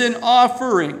as a sin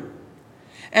offering,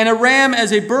 and a ram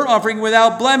as a burnt offering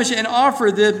without blemish, and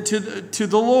offer them to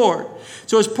the Lord."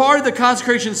 So as part of the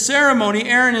consecration ceremony,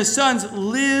 Aaron and his sons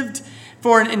lived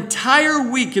for an entire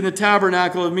week in the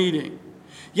tabernacle of meeting.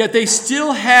 Yet they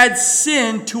still had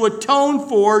sin to atone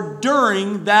for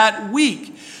during that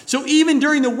week. So even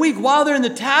during the week, while they're in the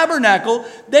tabernacle,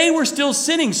 they were still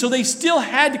sinning. So they still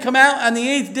had to come out on the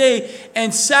 8th day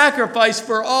and sacrifice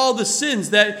for all the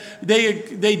sins that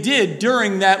they did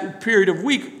during that period of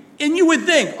week. And you would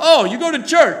think, oh, you go to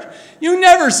church. You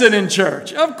never sin in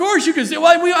church. Of course you can say,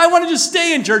 well, I want to just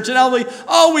stay in church and I'll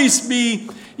always be,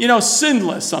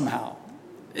 sinless somehow.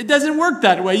 It doesn't work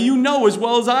that way. You know as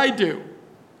well as I do.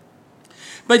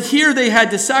 But here they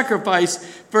had to sacrifice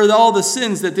for all the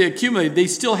sins that they accumulated. They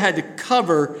still had to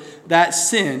cover that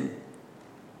sin.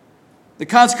 The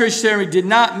consecration ceremony did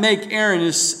not make Aaron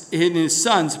and his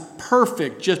sons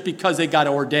perfect just because they got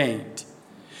ordained.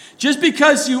 Just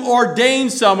because you ordain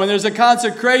someone, there's a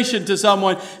consecration to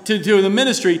someone to do the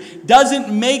ministry, doesn't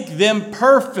make them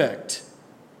perfect.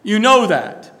 You know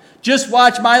that. Just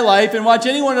watch my life and watch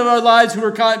any one of our lives who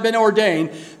have been ordained.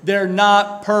 They're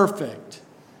not perfect.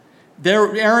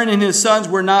 Aaron and his sons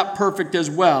were not perfect as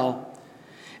well.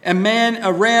 A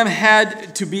ram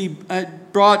had to be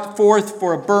brought forth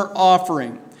for a burnt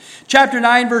offering. Chapter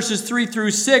 9, verses 3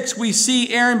 through 6, we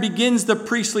see Aaron begins the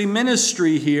priestly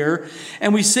ministry here.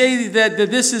 And we say that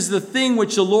this is the thing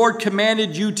which the Lord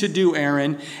commanded you to do,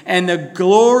 Aaron, and the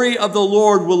glory of the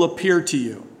Lord will appear to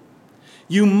you.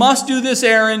 You must do this,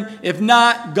 Aaron. If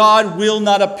not, God will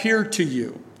not appear to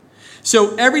you.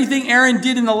 So everything Aaron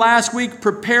did in the last week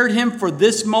prepared him for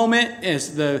this moment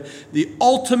as the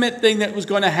ultimate thing that was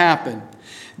going to happen.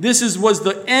 This was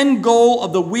the end goal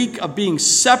of the week of being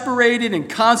separated and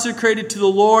consecrated to the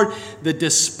Lord, the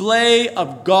display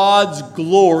of God's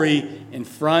glory in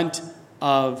front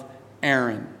of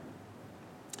Aaron.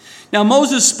 Now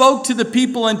Moses spoke to the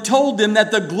people and told them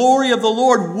that the glory of the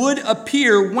Lord would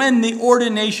appear when the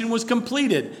ordination was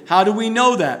completed. How do we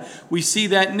know that? We see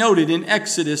that noted in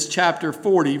Exodus chapter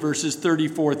 40, verses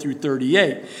 34 through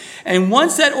 38. And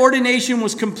once that ordination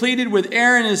was completed with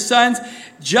Aaron and his sons,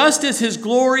 just as his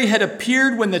glory had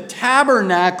appeared when the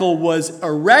tabernacle was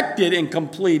erected and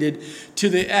completed to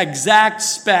the exact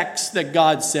specs that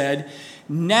God said,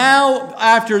 now,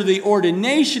 after the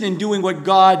ordination and doing what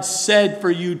God said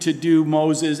for you to do,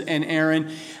 Moses and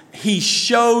Aaron, he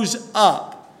shows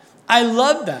up. I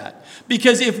love that.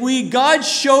 Because if God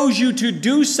shows you to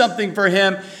do something for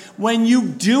him, when you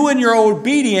do and you're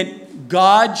obedient,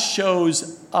 God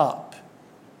shows up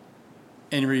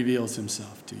and reveals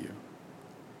himself to you.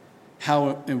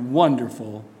 How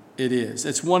wonderful it is.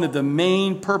 It's one of the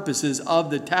main purposes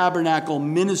of the tabernacle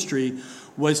ministry,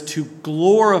 was to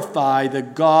glorify the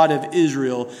God of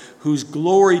Israel, whose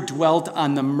glory dwelt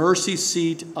on the mercy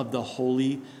seat of the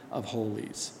Holy of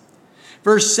Holies.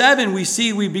 Verse 7,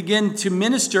 we begin to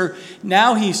minister.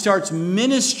 Now he starts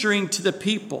ministering to the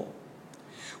people.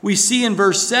 We see in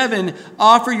verse 7,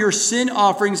 offer your sin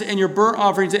offerings and your burnt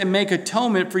offerings and make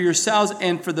atonement for yourselves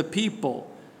and for the people.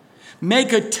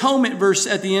 Make atonement,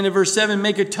 at the end of verse 7,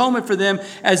 make atonement for them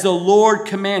as the Lord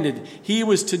commanded. He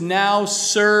was to now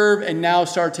serve and now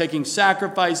start taking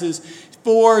sacrifices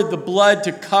for the blood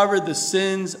to cover the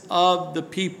sins of the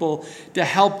people, to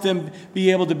help them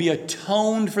be able to be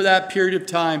atoned for that period of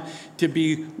time to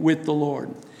be with the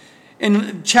Lord.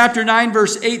 In chapter 9,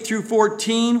 verse 8 through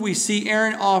 14, we see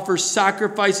Aaron offers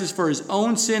sacrifices for his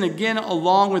own sin, again,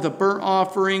 along with a burnt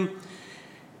offering.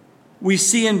 We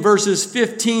see in verses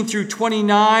 15 through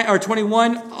 29 or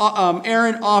 21,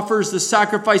 Aaron offers the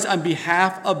sacrifice on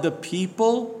behalf of the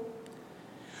people.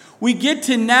 We get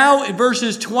to now in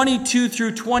verses 22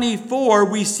 through 24,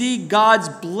 we see God's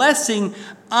blessing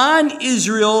on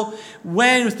Israel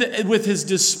with his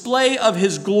display of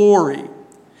his glory.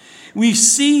 We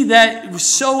see that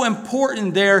so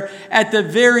important there at the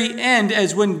very end,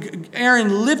 as when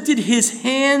Aaron lifted his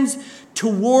hands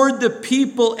toward the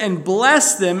people and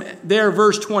blessed them, there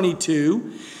verse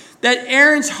 22, that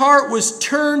Aaron's heart was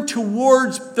turned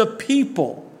towards the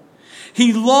people.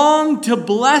 He longed to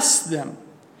bless them.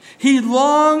 He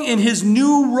longed in his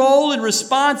new role and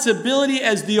responsibility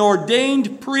as the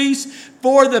ordained priest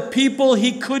for the people.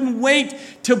 He couldn't wait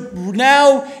to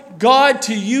now God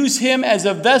to use him as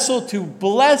a vessel to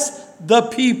bless the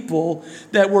people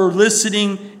that were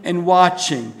listening and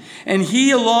watching. And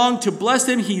he longed to bless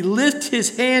them. He lifted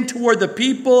his hand toward the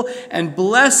people and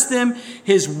blessed them.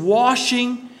 His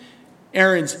washing,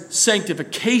 Aaron's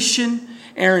sanctification,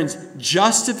 Aaron's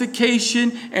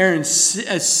justification, Aaron's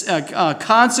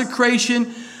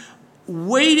consecration,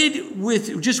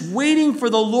 waiting for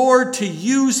the Lord to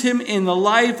use him in the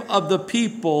life of the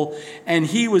people, and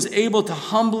he was able to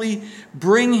humbly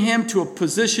bring him to a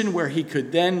position where he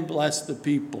could then bless the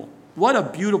people. What a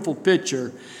beautiful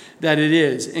picture that it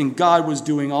is, and God was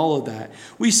doing all of that.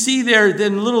 We see there,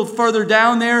 then a little further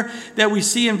down there, that we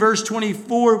see in verse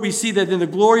 24, we see that then the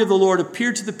glory of the Lord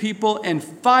appeared to the people, and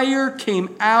fire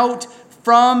came out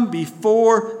from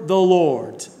before the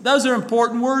Lord. Those are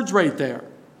important words right there.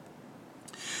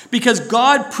 Because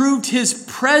God proved his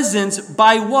presence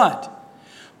by what?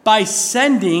 By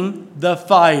sending the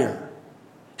fire.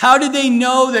 How did they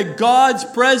know that God's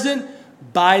present?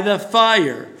 By the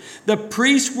fire. The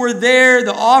priests were there,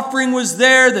 the offering was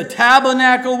there, the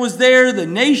tabernacle was there, the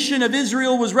nation of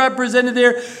Israel was represented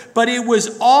there, but it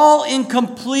was all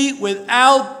incomplete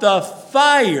without the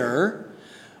fire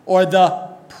or the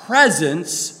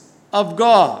presence of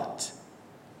God.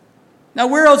 Now,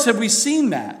 where else have we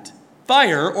seen that?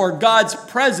 Fire or God's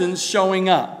presence showing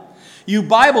up. You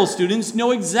Bible students know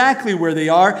exactly where they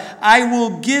are. I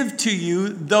will give to you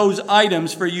those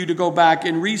items for you to go back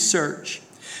and research.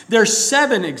 There's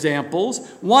 7 examples.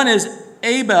 One is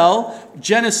Abel,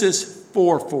 Genesis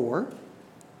 4:4.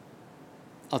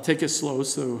 I'll take it slow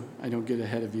so I don't get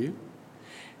ahead of you.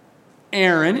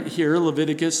 Aaron, here,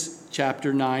 Leviticus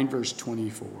chapter 9, verse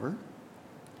 24.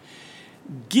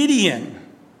 Gideon,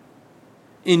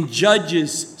 in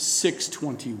Judges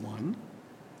 6:21.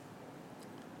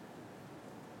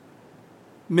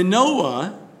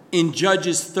 Manoah, in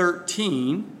Judges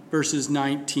 13, verses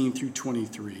 19 through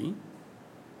 23.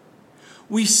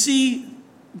 We see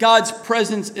God's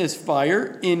presence as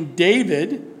fire in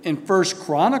David in 1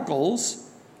 Chronicles,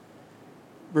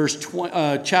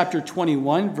 chapter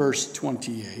 21, verse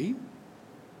 28.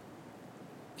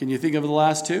 Can you think of the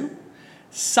last 2?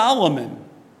 Solomon,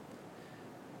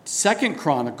 2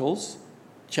 Chronicles,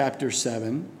 chapter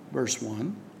 7, verse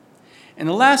 1. And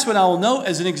the last one I will note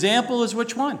as an example is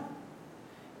which one?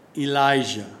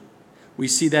 Elijah. We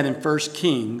see that in 1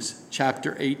 Kings,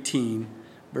 chapter 18,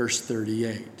 verse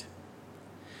 38.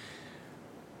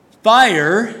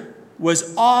 Fire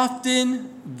was often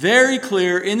very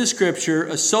clear in the scripture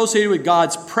associated with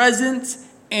God's presence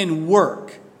and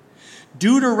work.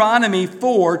 Deuteronomy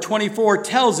 4:24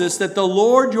 tells us that the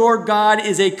Lord your God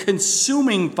is a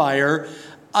consuming fire,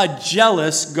 a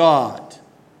jealous God.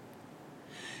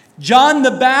 John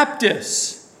the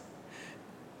Baptist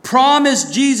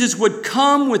promised Jesus would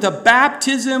come with a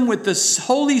baptism with the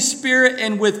Holy Spirit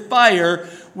and with fire.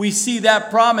 We see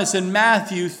that promise in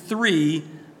Matthew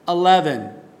 3:11.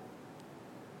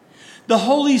 The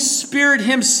Holy Spirit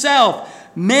himself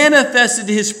manifested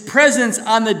his presence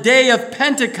on the day of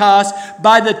Pentecost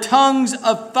by the tongues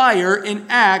of fire in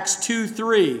Acts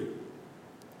 2:3.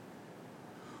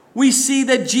 We see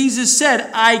that Jesus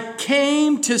said, I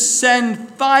came to send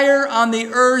fire on the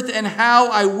earth, and how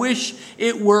I wish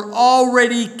it were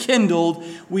already kindled.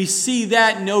 We see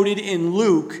that noted in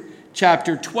Luke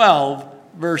chapter 12,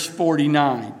 verse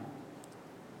 49.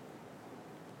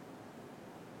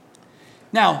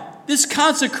 Now, this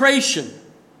consecration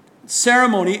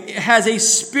ceremony has a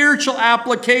spiritual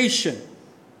application.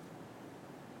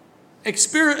 A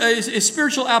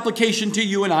spiritual application to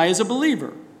you and I as a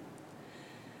believer.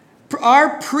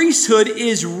 Our priesthood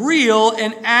is real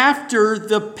and after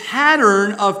the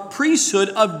pattern of priesthood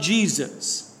of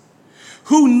Jesus,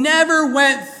 who never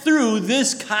went through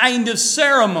this kind of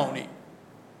ceremony.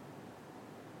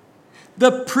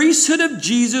 The priesthood of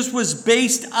Jesus was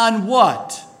based on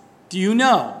what? Do you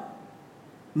know?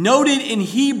 Noted in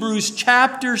Hebrews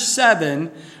chapter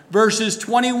 7, verses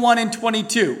 21 and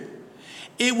 22.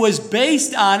 It was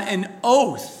based on an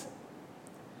oath.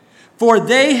 For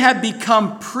they have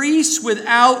become priests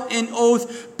without an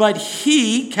oath, but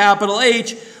he, capital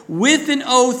H, with an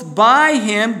oath by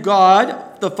him,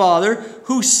 God the Father,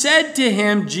 who said to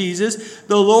him, Jesus,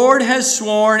 the Lord has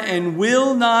sworn and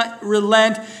will not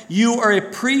relent. You are a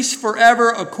priest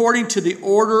forever according to the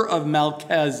order of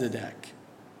Melchizedek.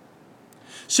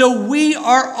 So we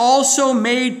are also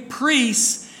made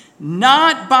priests,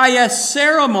 not by a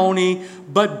ceremony,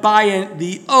 but by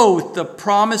the oath, the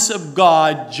promise of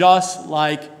God, just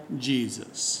like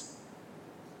Jesus.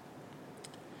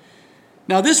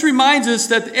 Now, this reminds us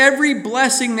that every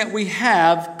blessing that we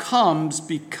have comes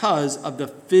because of the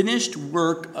finished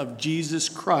work of Jesus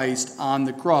Christ on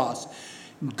the cross.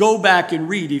 Go back and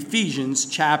read Ephesians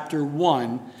chapter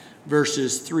 1,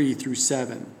 verses 3 through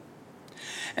 7.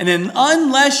 And then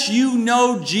unless you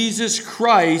know Jesus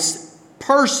Christ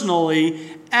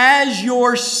personally as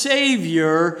your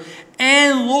Savior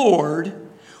and Lord,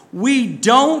 we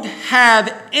don't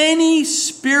have any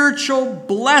spiritual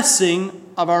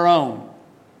blessing of our own.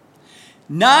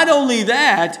 Not only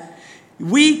that,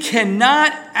 we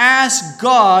cannot ask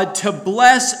God to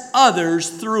bless others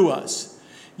through us.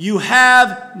 You're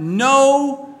in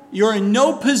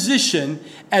no position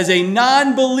as a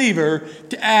non-believer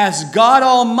to ask God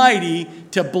Almighty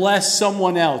to bless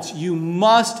someone else. You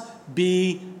must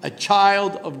be a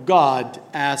child of God to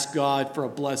ask God for a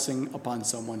blessing upon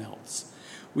someone else.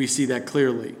 We see that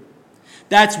clearly.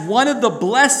 That's one of the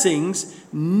blessings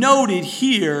noted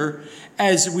here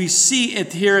as we see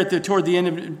it here toward the end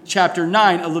of chapter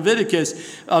 9 of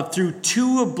Leviticus, through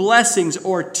two blessings,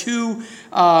 or two,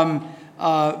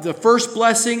 the first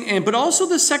blessing, but also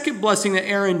the second blessing that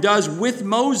Aaron does with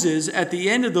Moses at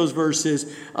the end of those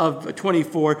verses of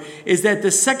 24, is that the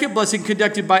second blessing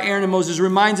conducted by Aaron and Moses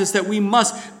reminds us that we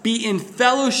must be in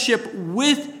fellowship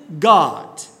with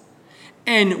God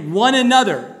and one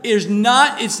another. It's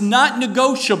not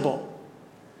negotiable.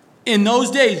 In those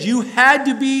days, you had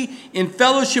to be in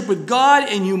fellowship with God,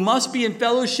 and you must be in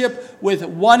fellowship with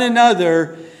one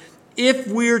another if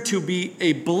we're to be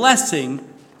a blessing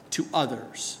to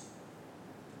others.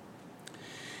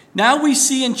 Now we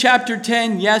see in chapter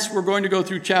 10, yes, we're going to go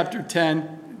through chapter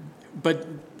 10, but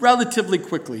relatively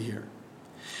quickly here.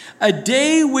 A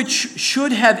day which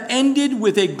should have ended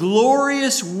with a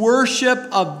glorious worship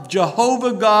of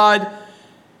Jehovah God.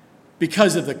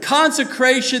 Because of the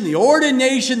consecration, the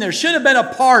ordination, there should have been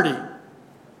a party.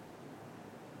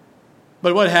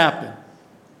 But what happened?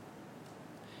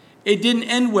 It didn't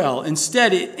end well.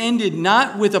 Instead, it ended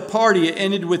not with a party, it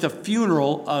ended with a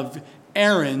funeral of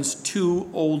Aaron's two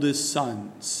oldest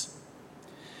sons.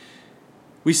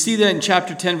 We see that in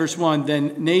chapter 10, verse 1.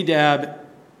 Then Nadab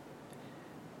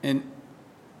and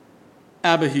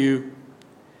Abihu,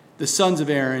 the sons of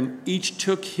Aaron, each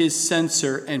took his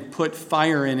censer and put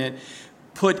fire in it,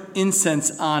 put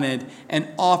incense on it, and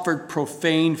offered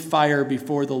profane fire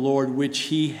before the Lord,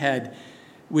 which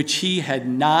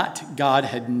God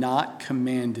had not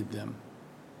commanded them.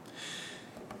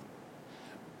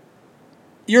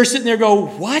 You're sitting there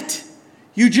going, what?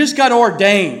 You just got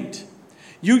ordained.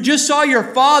 You just saw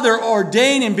your father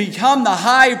ordain and become the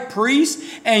high priest,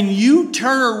 and you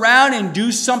turn around and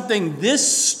do something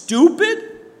this stupid?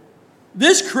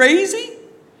 This crazy?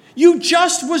 You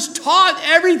just was taught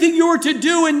everything you were to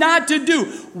do and not to do.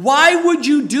 Why would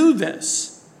you do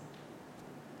this?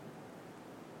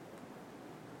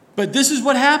 But this is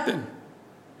what happened.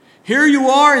 Here you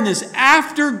are in this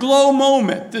afterglow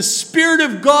moment. The Spirit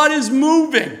of God is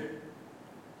moving.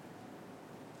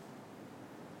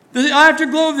 The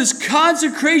afterglow of this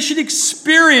consecration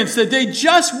experience that they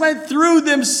just went through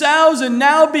themselves and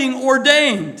now being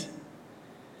ordained.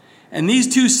 And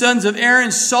these two sons of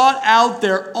Aaron sought out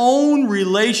their own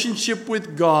relationship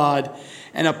with God.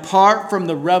 And apart from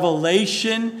the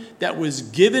revelation that was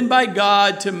given by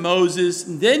God to Moses,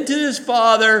 and then to his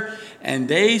father, and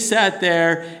they sat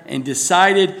there and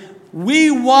decided, we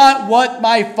want what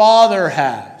my father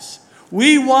has.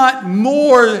 We want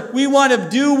more. We want to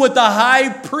do what the high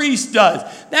priest does.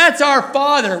 That's our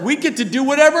father. We get to do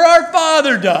whatever our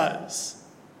father does.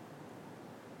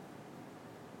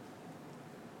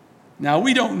 Now,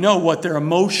 we don't know what their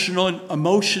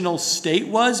emotional state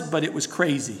was, but it was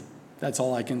crazy. That's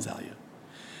all I can tell you.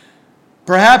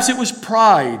 Perhaps it was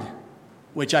pride,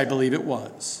 which I believe it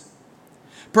was.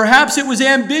 Perhaps it was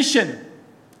ambition.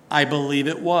 I believe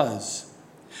it was.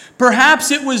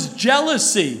 Perhaps it was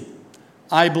jealousy.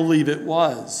 I believe it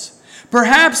was.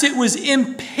 Perhaps it was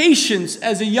impatience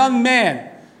as a young man.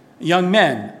 Young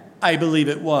men, I believe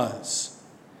it was.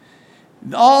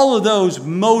 All of those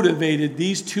motivated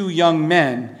these two young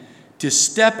men to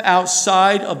step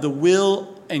outside of the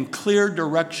will and clear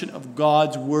direction of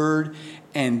God's word,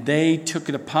 and they took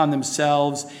it upon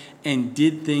themselves and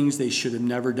did things they should have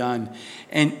never done.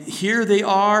 And here they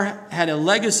are, had a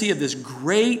legacy of this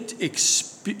great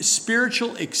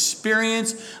spiritual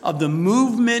experience of the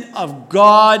movement of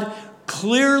God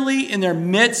clearly in their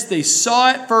midst. They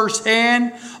saw it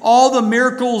firsthand. All the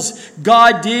miracles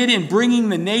God did in bringing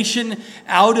the nation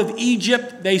out of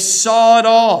Egypt, they saw it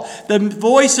all. The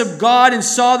voice of God, and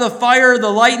saw the fire, the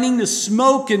lightning, the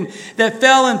smoke, and that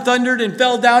fell and thundered and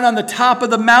fell down on the top of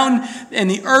the mountain, and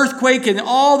the earthquake, and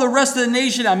all the rest of the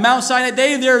nation on Mount Sinai.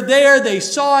 They're there. They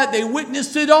saw it. They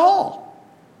witnessed it all.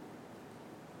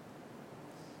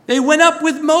 They went up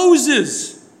with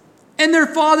Moses and their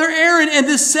father Aaron and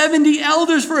the 70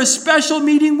 elders for a special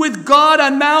meeting with God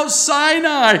on Mount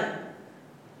Sinai.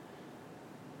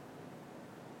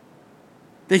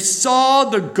 They saw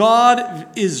the God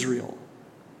of Israel.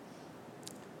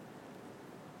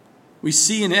 We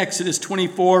see in Exodus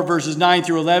 24, verses 9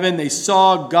 through 11, they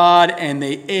saw God and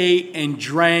they ate and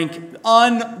drank.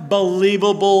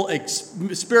 Unbelievable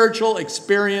spiritual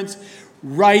experience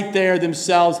right there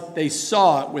themselves. They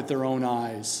saw it with their own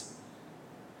eyes.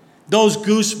 Those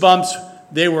goosebumps,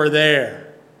 they were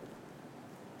there.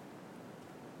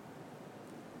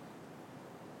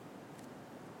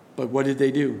 But what did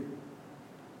they do?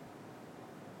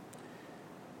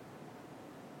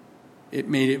 It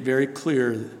made it very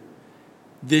clear.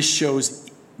 This shows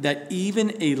that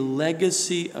even a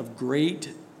legacy of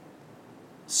great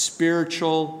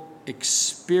spiritual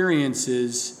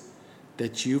experiences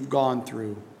that you've gone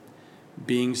through,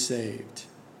 being saved,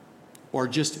 or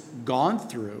just gone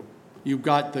through, you've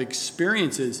got the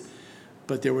experiences,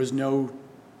 but there was no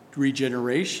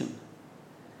regeneration.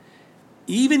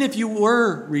 Even if you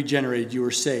were regenerated, you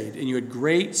were saved, and you had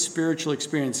great spiritual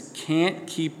experience, can't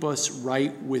keep us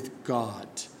right with God.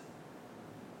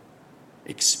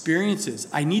 Experiences.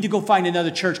 I need to go find another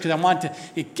church because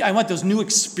I want those new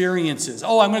experiences.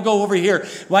 Oh, I'm going to go over here.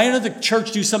 Why don't the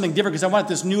church do something different? Because I want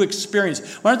this new experience.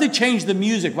 Why don't they change the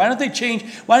music? Why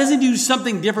doesn't he do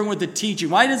something different with the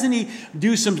teaching? Why doesn't he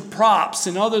do some props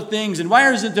and other things? And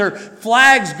why isn't there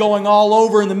flags going all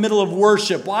over in the middle of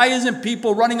worship? Why isn't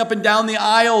people running up and down the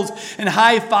aisles and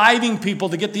high-fiving people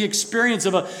to get the experience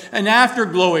of an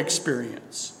afterglow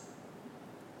experience?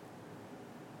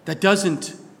 That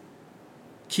doesn't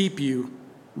keep you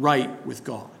right with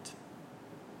God.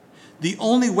 The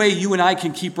only way you and I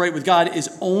can keep right with God is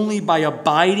only by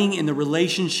abiding in the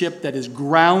relationship that is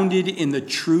grounded in the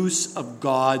truths of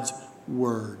God's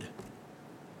word.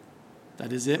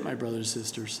 That is it, my brothers and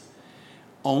sisters.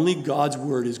 Only God's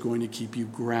word is going to keep you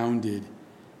grounded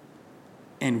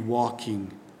and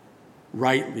walking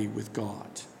rightly with God.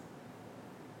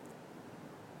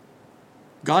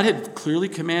 God had clearly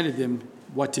commanded them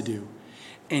what to do.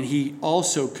 And he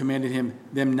also commanded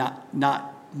them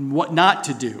what not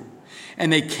to do.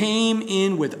 And they came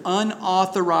in with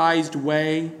unauthorized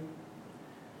way.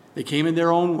 They came in their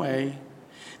own way.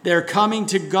 They're coming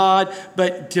to God,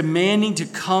 but demanding to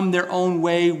come their own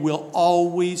way will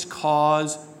always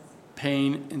cause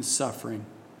pain and suffering.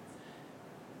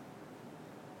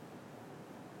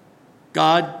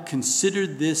 God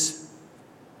considered this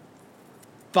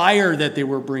fire that they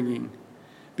were bringing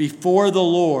before the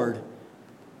Lord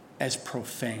as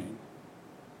profane.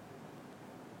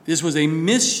 This was a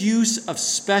misuse of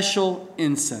special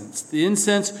incense. The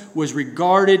incense was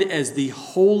regarded as the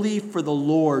holy for the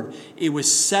Lord. It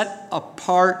was set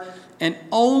apart, and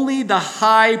only the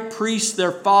high priest,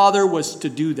 their father, was to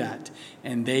do that.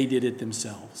 And they did it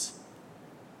themselves.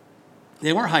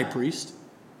 They weren't high priests,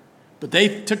 but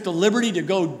they took the liberty to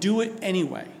go do it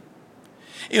anyway.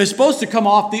 It was supposed to come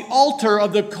off the altar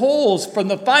of the coals from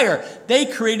the fire. They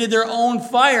created their own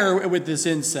fire with this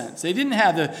incense. They didn't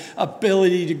have the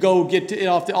ability to go get it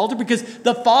off the altar because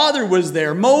the Father was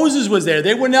there. Moses was there.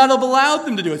 They would not have allowed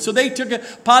them to do it. So they took it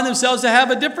upon themselves to have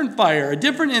a different fire, a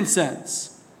different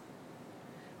incense.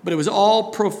 But it was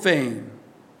all profane,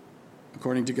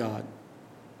 according to God.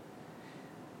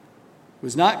 It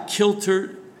was not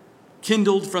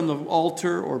kindled from the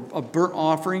altar or a burnt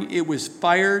offering. It was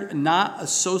fired, not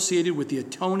associated with the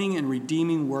atoning and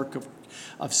redeeming work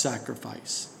of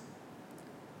sacrifice.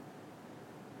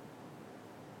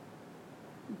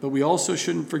 But we also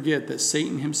shouldn't forget that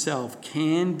Satan himself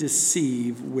can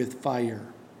deceive with fire.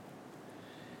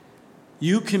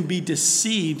 You can be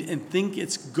deceived and think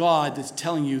it's God that's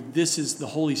telling you this is the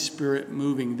Holy Spirit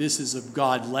moving. This is of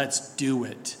God. Let's do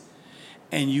it.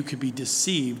 and you could be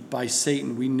deceived by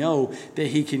Satan. We know that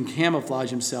he can camouflage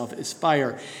himself as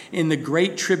fire. In the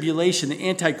Great Tribulation, the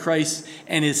Antichrist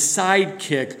and his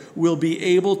sidekick will be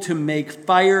able to make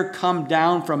fire come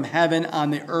down from heaven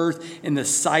on the earth in the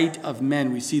sight of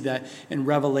men. We see that in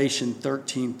Revelation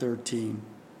 13:13.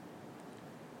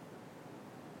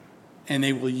 And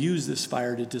they will use this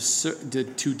fire to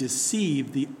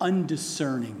deceive the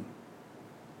undiscerning.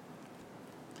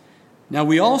 Now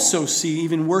we also see,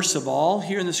 even worse of all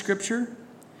here in the scripture,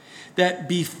 that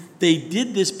they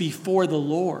did this before the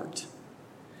Lord.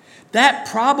 That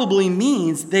probably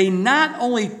means they not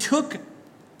only took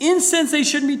incense they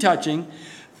shouldn't be touching,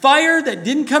 fire that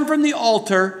didn't come from the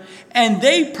altar, and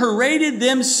they paraded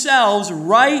themselves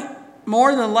right,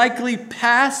 more than likely,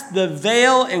 past the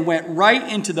veil and went right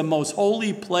into the most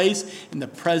holy place in the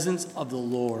presence of the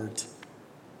Lord.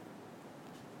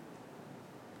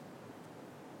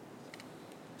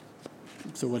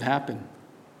 So what happened?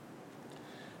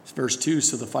 It's verse 2,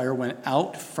 so the fire went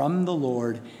out from the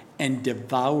Lord and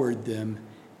devoured them,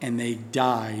 and they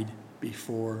died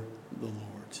before the Lord.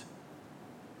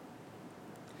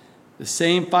 The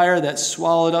same fire that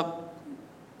swallowed up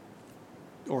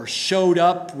or showed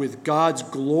up with God's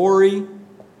glory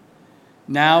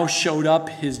now showed up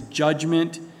his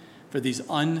judgment for these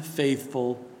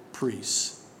unfaithful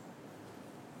priests.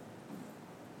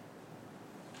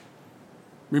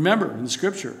 Remember, in the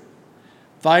scripture,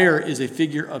 fire is a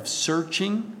figure of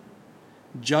searching,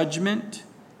 judgment,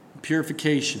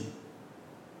 purification.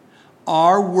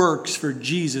 Our works for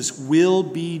Jesus will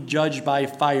be judged by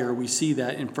fire. We see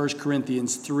that in 1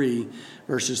 Corinthians 3,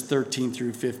 verses 13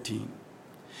 through 15.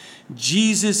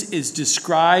 Jesus is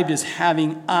described as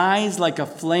having eyes like a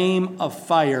flame of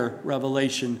fire,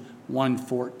 Revelation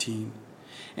 1:14.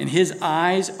 And his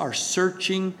eyes are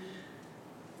searching,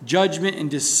 judgment and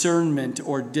discernment,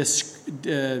 or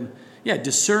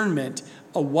discernment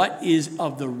of what is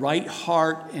of the right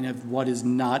heart and of what is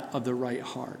not of the right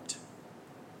heart.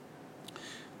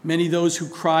 Many of those who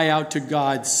cry out to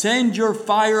God, send your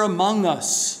fire among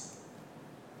us.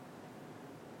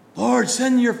 Lord,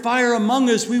 send your fire among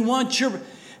us. We want your...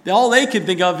 All they can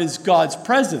think of is God's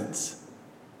presence.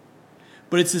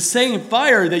 But it's the same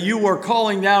fire that you are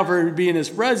calling down for to be in his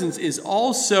presence is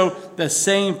also the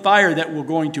same fire that we're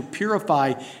going to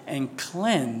purify and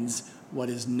cleanse what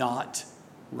is not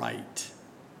right.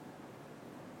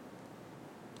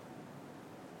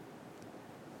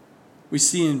 We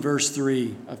see in verse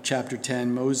 3 of chapter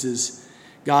 10,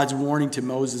 God's warning to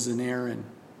Moses and Aaron.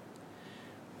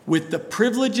 With the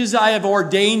privileges I have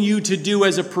ordained you to do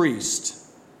as a priest.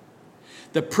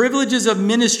 The privileges of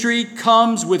ministry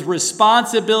comes with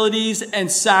responsibilities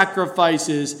and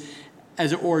sacrifices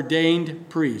as an ordained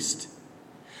priest.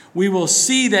 We will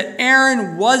see that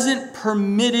Aaron wasn't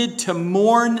permitted to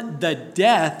mourn the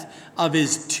death of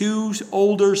his two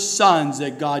older sons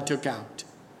that God took out.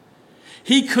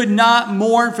 He could not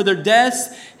mourn for their deaths.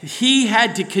 He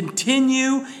had to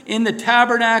continue in the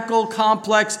tabernacle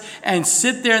complex and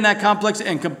sit there in that complex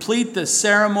and complete the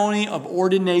ceremony of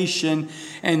ordination.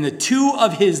 And the two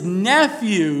of his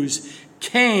nephews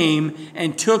came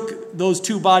and took those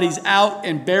two bodies out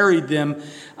and buried them.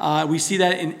 We see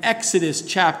that in Exodus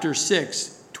chapter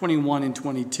 6, 21 and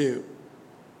 22.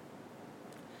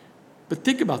 But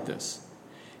think about this.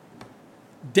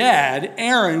 Dad,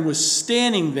 Aaron, was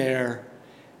standing there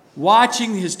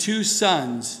watching his two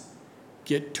sons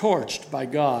get torched by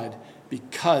God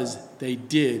because they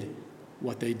did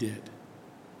what they did.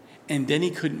 And then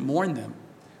he couldn't mourn them.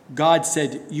 God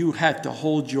said, you have to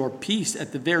hold your peace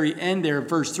at the very end there,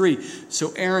 verse 3.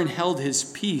 So Aaron held his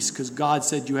peace because God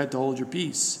said you had to hold your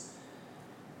peace.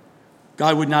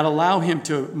 God would not allow him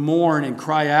to mourn and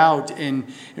cry out and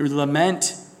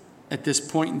lament at this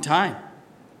point in time.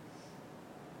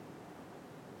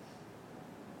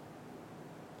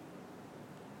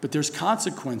 But there's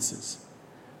consequences.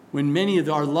 When many of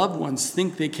our loved ones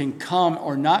think they can come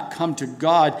or not come to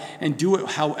God and do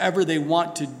it however they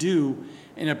want to do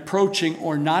in approaching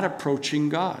or not approaching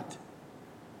God.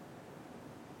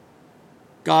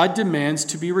 God demands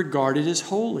to be regarded as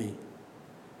holy.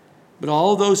 But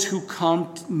all those who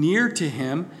come near to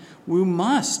him, we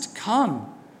must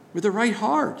come with the right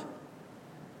heart.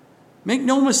 Make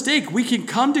no mistake, we can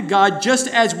come to God just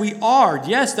as we are.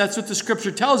 Yes, that's what the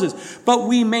scripture tells us. But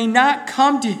we may not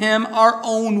come to him our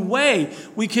own way.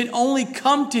 We can only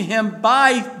come to him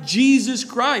by Jesus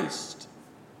Christ.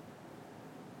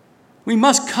 We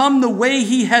must come the way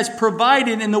he has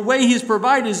provided, and the way he has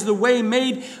provided is the way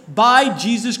made by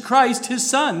Jesus Christ, his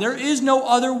Son. There is no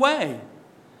other way.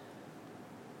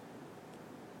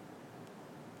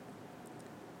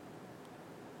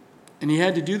 and he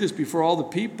had to do this before all the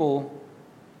people,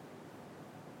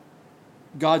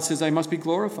 God says, I must be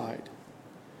glorified.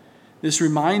 This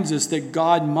reminds us that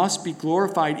God must be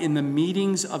glorified in the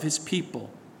meetings of his people.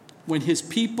 When his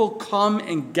people come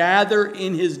and gather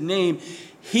in his name,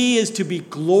 he is to be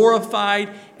glorified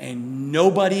and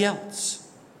nobody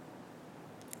else.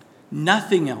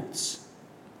 Nothing else.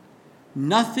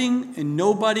 Nothing and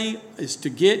nobody is to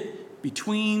get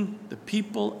between the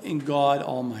people and God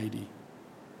Almighty.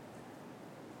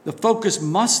 The focus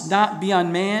must not be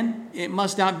on man. It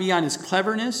must not be on his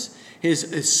cleverness,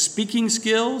 his speaking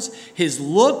skills, his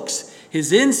looks,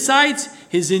 his insights,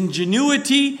 his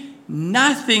ingenuity.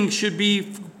 Nothing should be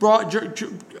brought,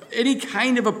 any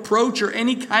kind of approach or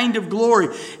any kind of glory.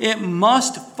 It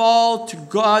must fall to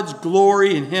God's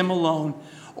glory in him alone,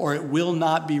 or it will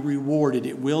not be rewarded.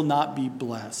 It will not be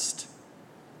blessed.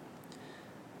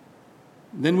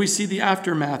 Then we see the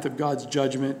aftermath of God's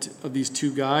judgment of these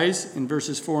two guys. In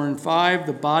verses 4 and 5,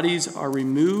 the bodies are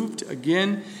removed.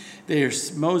 Again,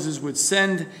 Moses would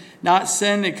not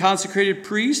send a consecrated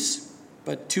priest,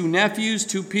 but two nephews,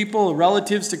 two people,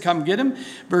 relatives to come get him.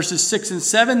 Verses 6 and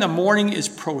 7, the mourning is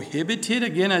prohibited.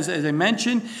 Again, as I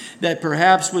mentioned, that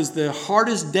perhaps was the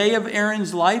hardest day of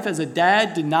Aaron's life as a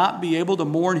dad to not be able to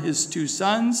mourn his two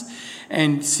sons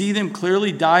and see them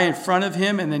clearly die in front of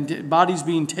him and then bodies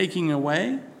being taken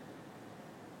away.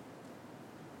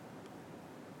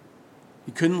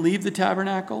 He couldn't leave the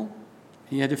tabernacle.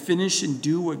 He had to finish and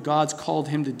do what God's called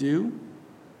him to do.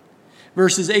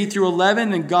 Verses 8 through 11,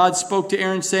 then God spoke to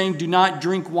Aaron saying, do not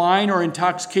drink wine or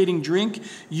intoxicating drink,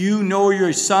 you nor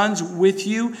your sons with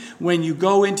you, when you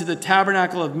go into the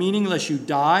tabernacle of meeting, lest you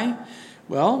die.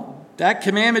 Well, that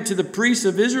commandment to the priests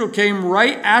of Israel came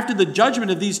right after the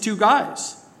judgment of these two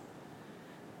guys.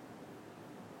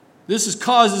 This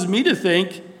causes me to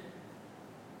think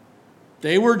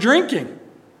they were drinking.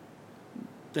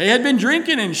 They had been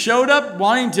drinking and showed up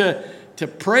wanting to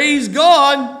praise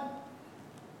God.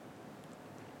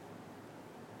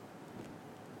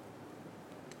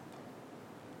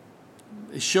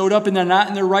 They showed up and they're not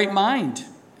in their right mind,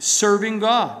 serving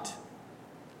God.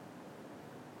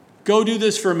 Go do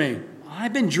this for me.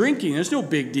 I've been drinking. There's no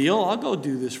big deal. I'll go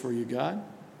do this for you, God.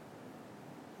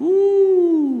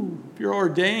 Ooh, if you're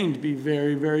ordained, be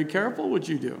very, very careful what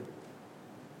you do.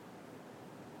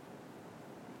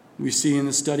 We see in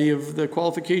the study of the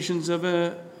qualifications of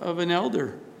an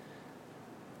elder.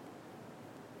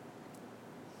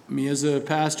 Me as a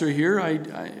pastor here,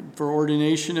 I for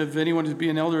ordination of anyone to be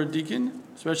an elder or deacon,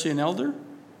 especially an elder,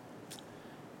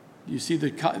 you see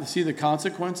the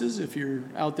consequences if you're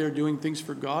out there doing things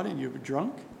for God and you've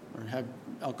drunk or have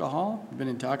alcohol, been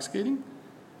intoxicating,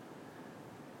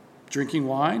 drinking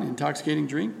wine, intoxicating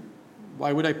drink.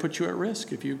 Why would I put you at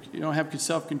risk? If you don't have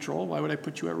self-control, why would I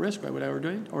put you at risk? Why would I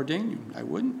ordain you? I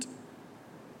wouldn't.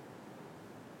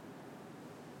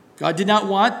 God did not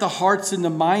want the hearts and the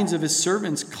minds of his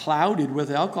servants clouded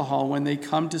with alcohol when they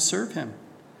come to serve him.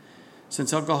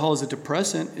 Since alcohol is a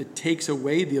depressant, it takes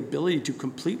away the ability to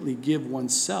completely give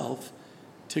oneself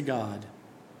to God.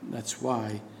 That's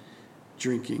why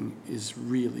drinking is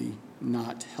really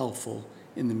not helpful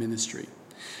in the ministry.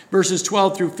 Verses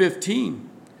 12 through 15,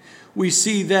 we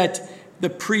see that the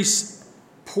priest's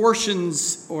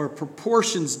portions or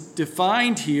proportions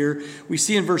defined here. We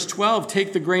see in verse 12,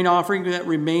 take the grain offering that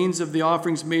remains of the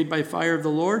offerings made by fire of the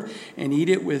Lord and eat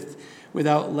it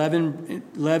without leaven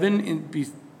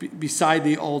beside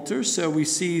the altar. So we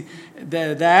see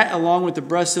that along with the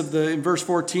breast of in verse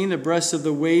 14, the breast of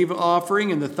the wave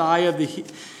offering and the thigh of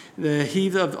the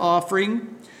heave of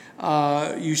offering,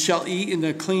 you shall eat in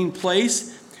a clean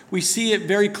place. We see it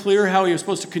very clear how he was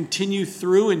supposed to continue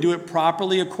through and do it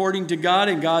properly according to God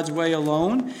and God's way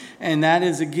alone. And that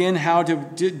is, again, how to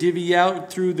divvy out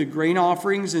through the grain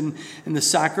offerings and the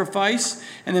sacrifice.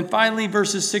 And then finally,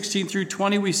 verses 16 through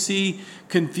 20, we see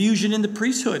confusion in the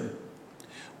priesthood.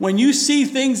 When you see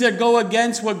things that go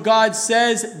against what God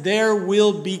says, there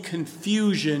will be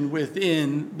confusion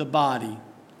within the body.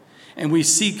 And we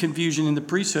see confusion in the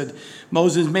priesthood.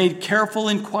 Moses made careful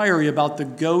inquiry about the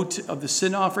goat of the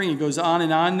sin offering. He goes on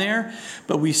and on there.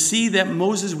 But we see that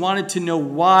Moses wanted to know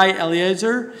why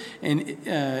Eleazar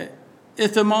and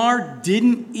Ithamar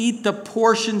didn't eat the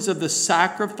portions of the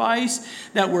sacrifice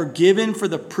that were given for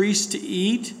the priests to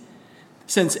eat.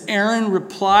 Since Aaron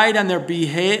replied on their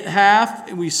behalf,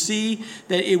 we see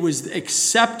that it was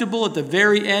acceptable at the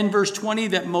very end, verse 20,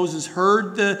 that Moses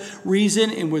heard the reason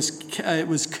and was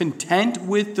content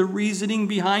with the reasoning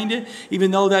behind it,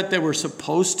 even though that they were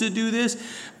supposed to do this,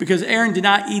 because Aaron did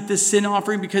not eat the sin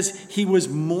offering because he was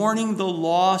mourning the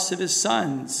loss of his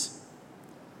sons.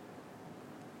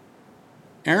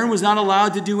 Aaron was not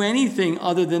allowed to do anything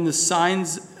other than the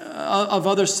signs of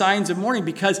other signs of mourning,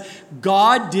 because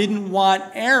God didn't want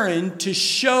Aaron to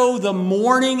show the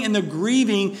mourning and the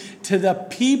grieving to the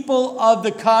people of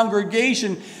the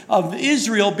congregation of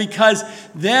Israel, because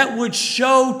that would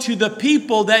show to the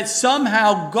people that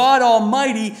somehow God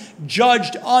Almighty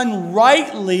judged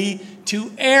unrightly to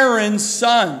Aaron's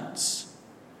sons.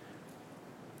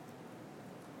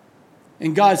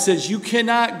 And God says, you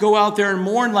cannot go out there and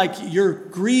mourn like you're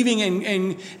grieving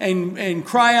and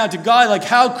cry out to God, like,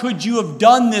 how could you have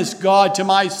done this, God, to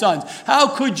my sons?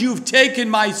 How could you have taken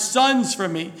my sons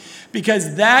from me?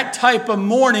 Because that type of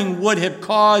mourning would have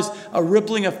caused a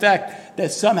rippling effect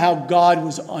that somehow God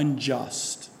was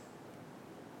unjust,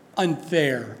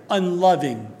 unfair,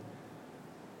 unloving.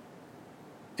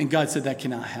 And God said that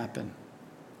cannot happen.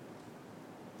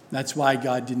 That's why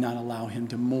God did not allow him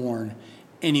to mourn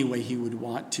any way he would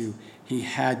want to. He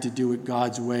had to do it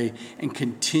God's way and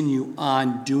continue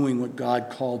on doing what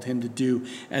God called him to do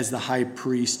as the high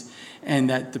priest, and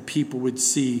that the people would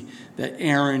see that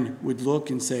Aaron would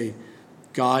look and say,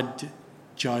 God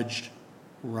judged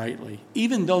rightly,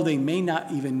 even though they may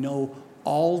not even know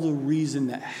all the reason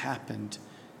that happened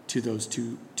to those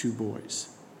two boys.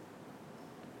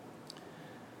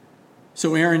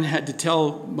 So Aaron had to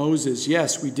tell Moses,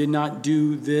 yes, we did not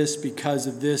do this because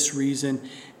of this reason.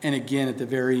 And again, at the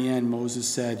very end, Moses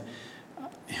said,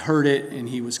 heard it, and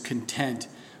he was content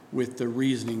with the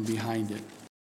reasoning behind it.